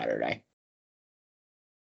on Saturday.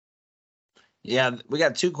 Yeah, we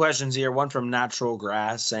got two questions here. One from Natural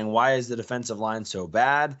Grass saying, why is the defensive line so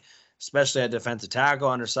bad? Especially at defensive tackle,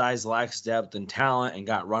 undersized, lacks depth and talent, and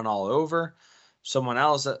got run all over. Someone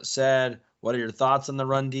else said, what are your thoughts on the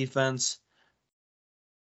run defense?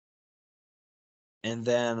 And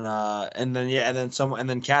then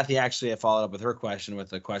Kathy actually followed up with her question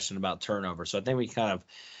with a question about turnover. So I think we kind of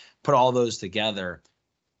put all those together.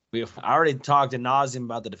 I already talked ad nauseum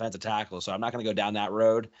about the defensive tackle, so I'm not going to go down that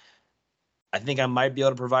road. I think I might be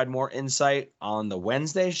able to provide more insight on the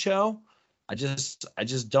Wednesday show. I just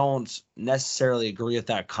don't necessarily agree with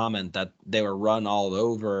that comment that they were run all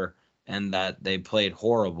over and that they played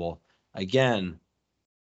horrible. Again,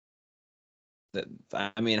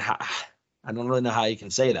 I don't really know how you can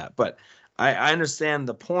say that, but I understand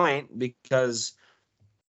the point because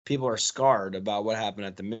people are scarred about what happened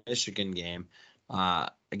at the Michigan game.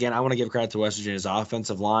 Again, I want to give credit to West Virginia's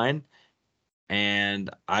offensive line. And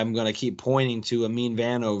I'm going to keep pointing to Amin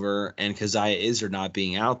Vanover and Keziah Izzard not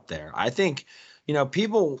being out there. I think,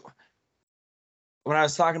 people, when I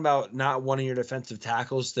was talking about not wanting your defensive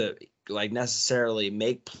tackles to necessarily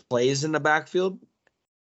make plays in the backfield,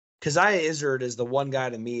 Keziah Izzard is the one guy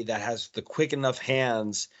to me that has the quick enough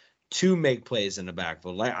hands to make plays in the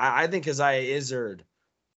backfield. I think Keziah Izzard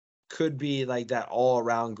could be like that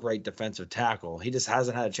all-around great defensive tackle. He just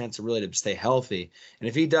hasn't had a chance to stay healthy. And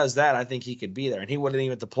if he does that, I think he could be there. And he wouldn't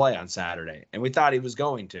even have to play on Saturday. And we thought he was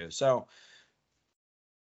going to. So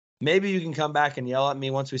maybe you can come back and yell at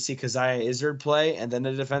me once we see Keziah Izzard play and then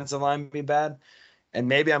the defensive line be bad. And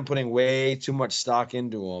maybe I'm putting way too much stock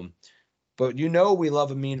into him. But we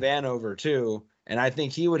love Amin Vanover too. And I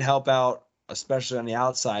think he would help out, especially on the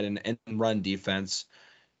outside and run defense.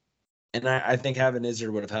 And I think having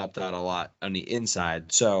Izzard would have helped out a lot on the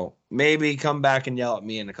inside. So maybe come back and yell at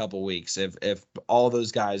me in a couple weeks if all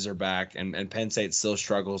those guys are back and Penn State still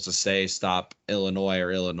struggles to stop Illinois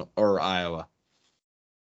or Iowa.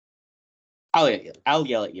 I'll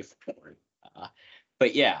yell at you for it.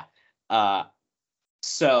 But yeah.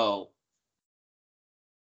 So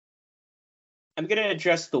I'm going to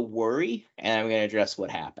address the worry and I'm going to address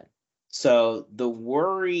what happened. So the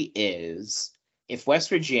worry is, if West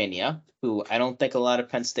Virginia, who I don't think a lot of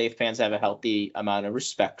Penn State fans have a healthy amount of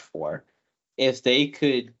respect for, if they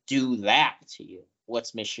could do that to you,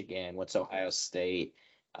 what's Michigan? What's Ohio State?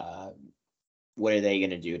 What are they going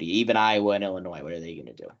to do to you? Even Iowa and Illinois, what are they going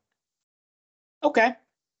to do? Okay.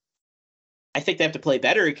 I think they have to play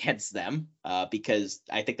better against them because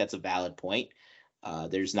I think that's a valid point.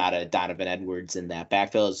 There's not a Donovan Edwards in that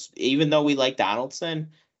backfield. Even though we like Donaldson,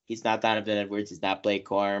 he's not Donovan Edwards. He's not Blake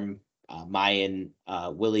Corum. Mayan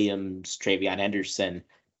Williams, Travion Henderson.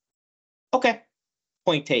 Okay,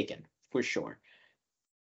 point taken for sure.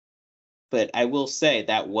 But I will say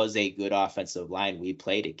that was a good offensive line we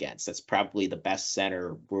played against. That's probably the best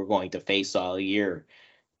center we're going to face all year,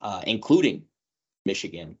 including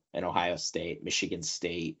Michigan and Ohio State, Michigan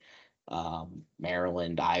State,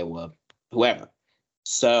 Maryland, Iowa, whoever.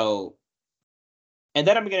 So, and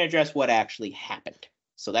then I'm going to address what actually happened.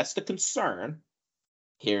 So that's the concern.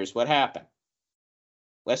 Here's what happened.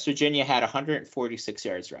 West Virginia had 146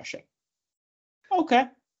 yards rushing. Okay.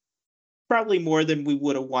 Probably more than we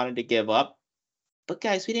would have wanted to give up. But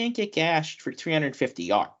guys, we didn't get gashed for 350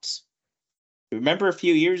 yards. Remember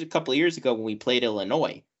a couple of years ago when we played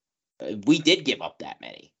Illinois, we did give up that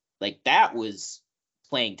many. That was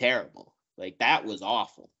playing terrible. That was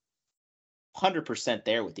awful. 100%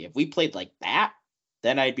 there with you. If we played like that,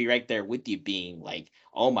 then I'd be right there with you being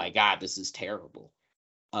oh my God, this is terrible.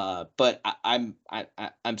 But I'm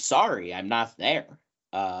sorry, I'm not there.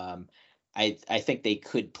 I think they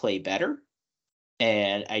could play better,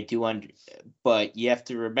 And I do but you have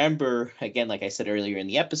to remember, again, like I said earlier in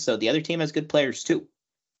the episode, the other team has good players too.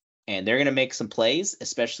 And they're going to make some plays,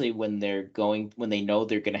 especially when they know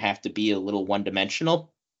they're going to have to be a little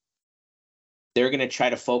one-dimensional. They're going to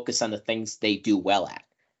try to focus on the things they do well at.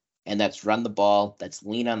 And that's run the ball, that's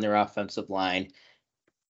lean on their offensive line,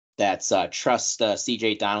 that's trust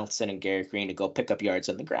C.J. Donaldson and Garrett Green to go pick up yards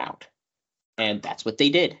on the ground. And that's what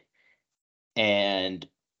they did. And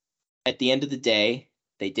at the end of the day,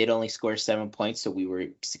 they did only score 7 points, so we were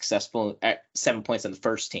successful at 7 points on the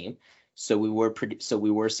first team. So we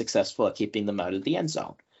were successful at keeping them out of the end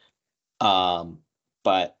zone.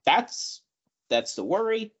 But that's the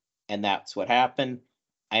worry, and that's what happened.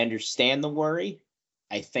 I understand the worry.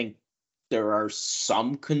 I think there are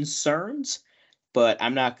some concerns, but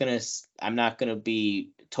I'm not gonna be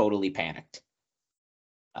totally panicked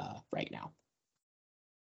right now,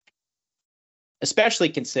 especially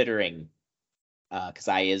considering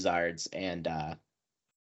Kazai Izzard's and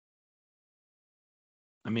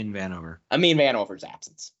Vanover's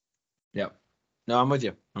absence. Yep. No, I'm with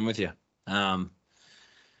you. I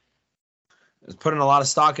was putting a lot of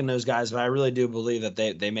stock in those guys, but I really do believe that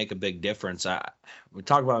they make a big difference. We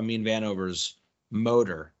talk about Vanover's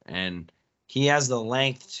motor, and he has the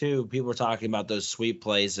length too. People are talking about those sweep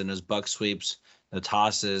plays and those buck sweeps, the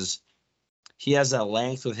tosses. He has that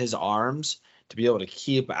length with his arms to be able to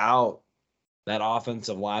keep out that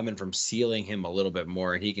offensive lineman from sealing him a little bit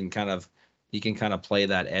more, and he can kind of play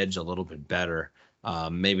that edge a little bit better,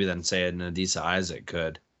 maybe than say Adisa Isaac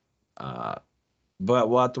could. But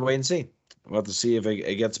we'll have to wait and see. We'll have to see if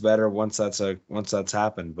it gets better once that's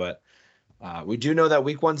happened. But we do know that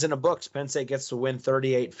week one's in the books. Penn State gets to win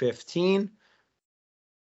 38-15.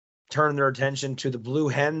 Turn their attention to the Blue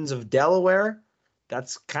Hens of Delaware.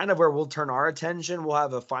 That's kind of where we'll turn our attention. We'll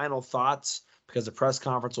have a final thoughts because the press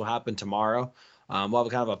conference will happen tomorrow. We'll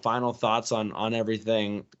have kind of a final thoughts on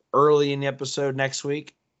everything early in the episode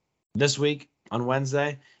this week on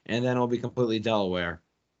Wednesday, and then it'll be completely Delaware.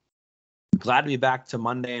 Glad to be back to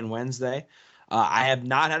Monday and Wednesday. I have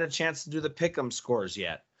not had a chance to do the pick'em scores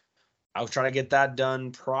yet. I'll try to get that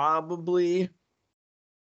done probably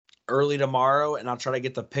early tomorrow, and I'll try to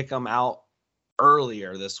get the pick'em out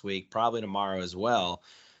earlier this week, probably tomorrow as well,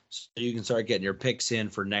 so you can start getting your picks in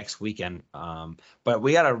for next weekend. But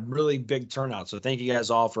we got a really big turnout, so thank you guys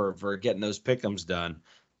all for getting those pick'ems done.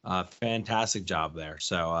 Fantastic job there.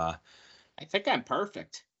 So I think I'm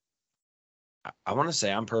perfect. I want to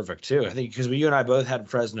say I'm perfect too. I think because you and I both had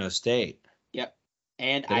Fresno State. Yep.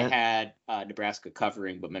 And I had Nebraska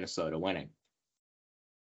covering, but Minnesota winning.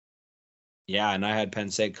 Yeah, and I had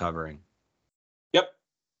Penn State covering.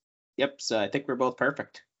 Yep. So I think we're both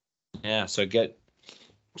perfect. Yeah. So get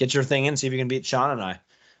your thing in. See if you can beat Sean and I.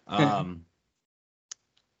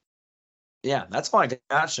 Yeah, that's all I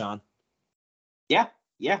got, Sean. Yeah.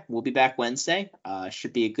 We'll be back Wednesday.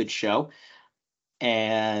 Should be a good show.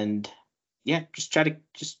 And yeah, just try to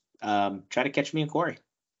catch me and Corey.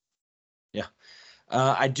 Yeah.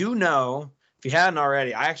 I do know, if you hadn't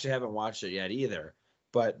already, I actually haven't watched it yet either,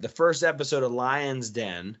 but the first episode of Lion's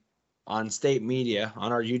Den on State Media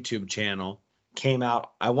on our YouTube channel came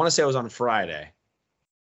out, I want to say it was on Friday.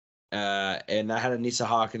 And I had Anissa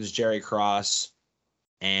Hawkins, Jerry Cross,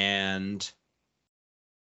 and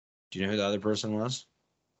do you know who the other person was?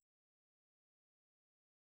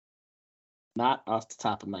 Not off the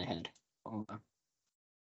top of my head. Hold on.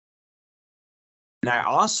 And I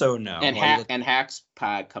also know, and Hack's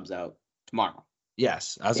pod comes out tomorrow.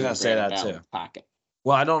 Yes, I was going to say that too. Pocket.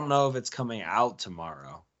 Well, I don't know if it's coming out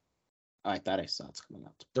tomorrow. Oh, I thought I saw it's coming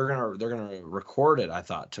out. They're gonna record it, I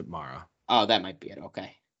thought, tomorrow. Oh, that might be it.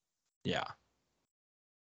 Okay. Yeah.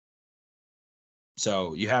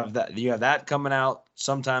 So you have that coming out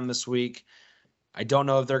sometime this week. I don't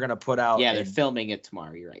know if they're gonna put out. Yeah, they're filming it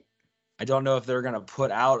tomorrow. You're right. I don't know if they're going to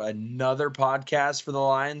put out another podcast for the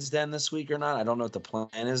Lions Den this week or not. I don't know what the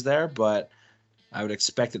plan is there, but I would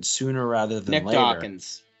expect it sooner rather than later. Nick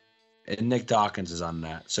Dawkins. And Nick Dawkins is on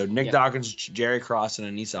that. So Nick Dawkins, Jerry Cross,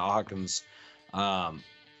 and Anissa Hawkins on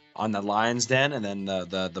the Lions Den, and then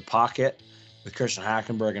the Pocket with Christian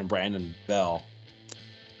Hackenberg and Brandon Bell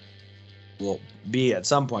will be at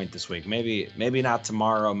some point this week. Maybe not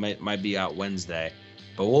tomorrow. Might be out Wednesday.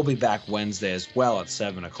 But we'll be back Wednesday as well at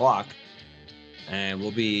 7 o'clock. And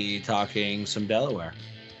we'll be talking some Delaware.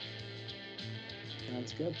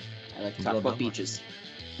 That's good. I like to talk about beaches.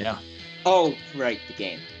 Yeah. Oh, right, the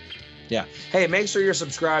game. Yeah. Hey, make sure you're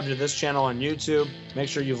subscribed to this channel on YouTube. Make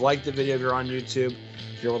sure you've liked the video if you're on YouTube.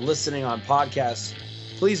 If you're listening on podcasts,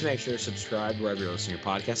 please make sure you're subscribed wherever you're listening to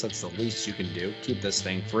your podcast. That's the least you can do. Keep this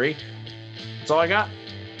thing free. That's all I got.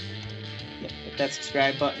 Yeah, that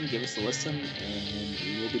subscribe button, give us a listen, and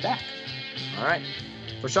we will be back. All right.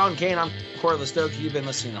 For Sean Kane, I'm Corey Listoki. You've been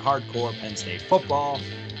listening to Hardcore Penn State Football.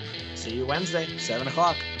 See you Wednesday, 7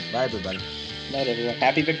 o'clock. Bye, everybody. Night, everyone.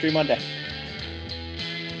 Happy Victory Monday.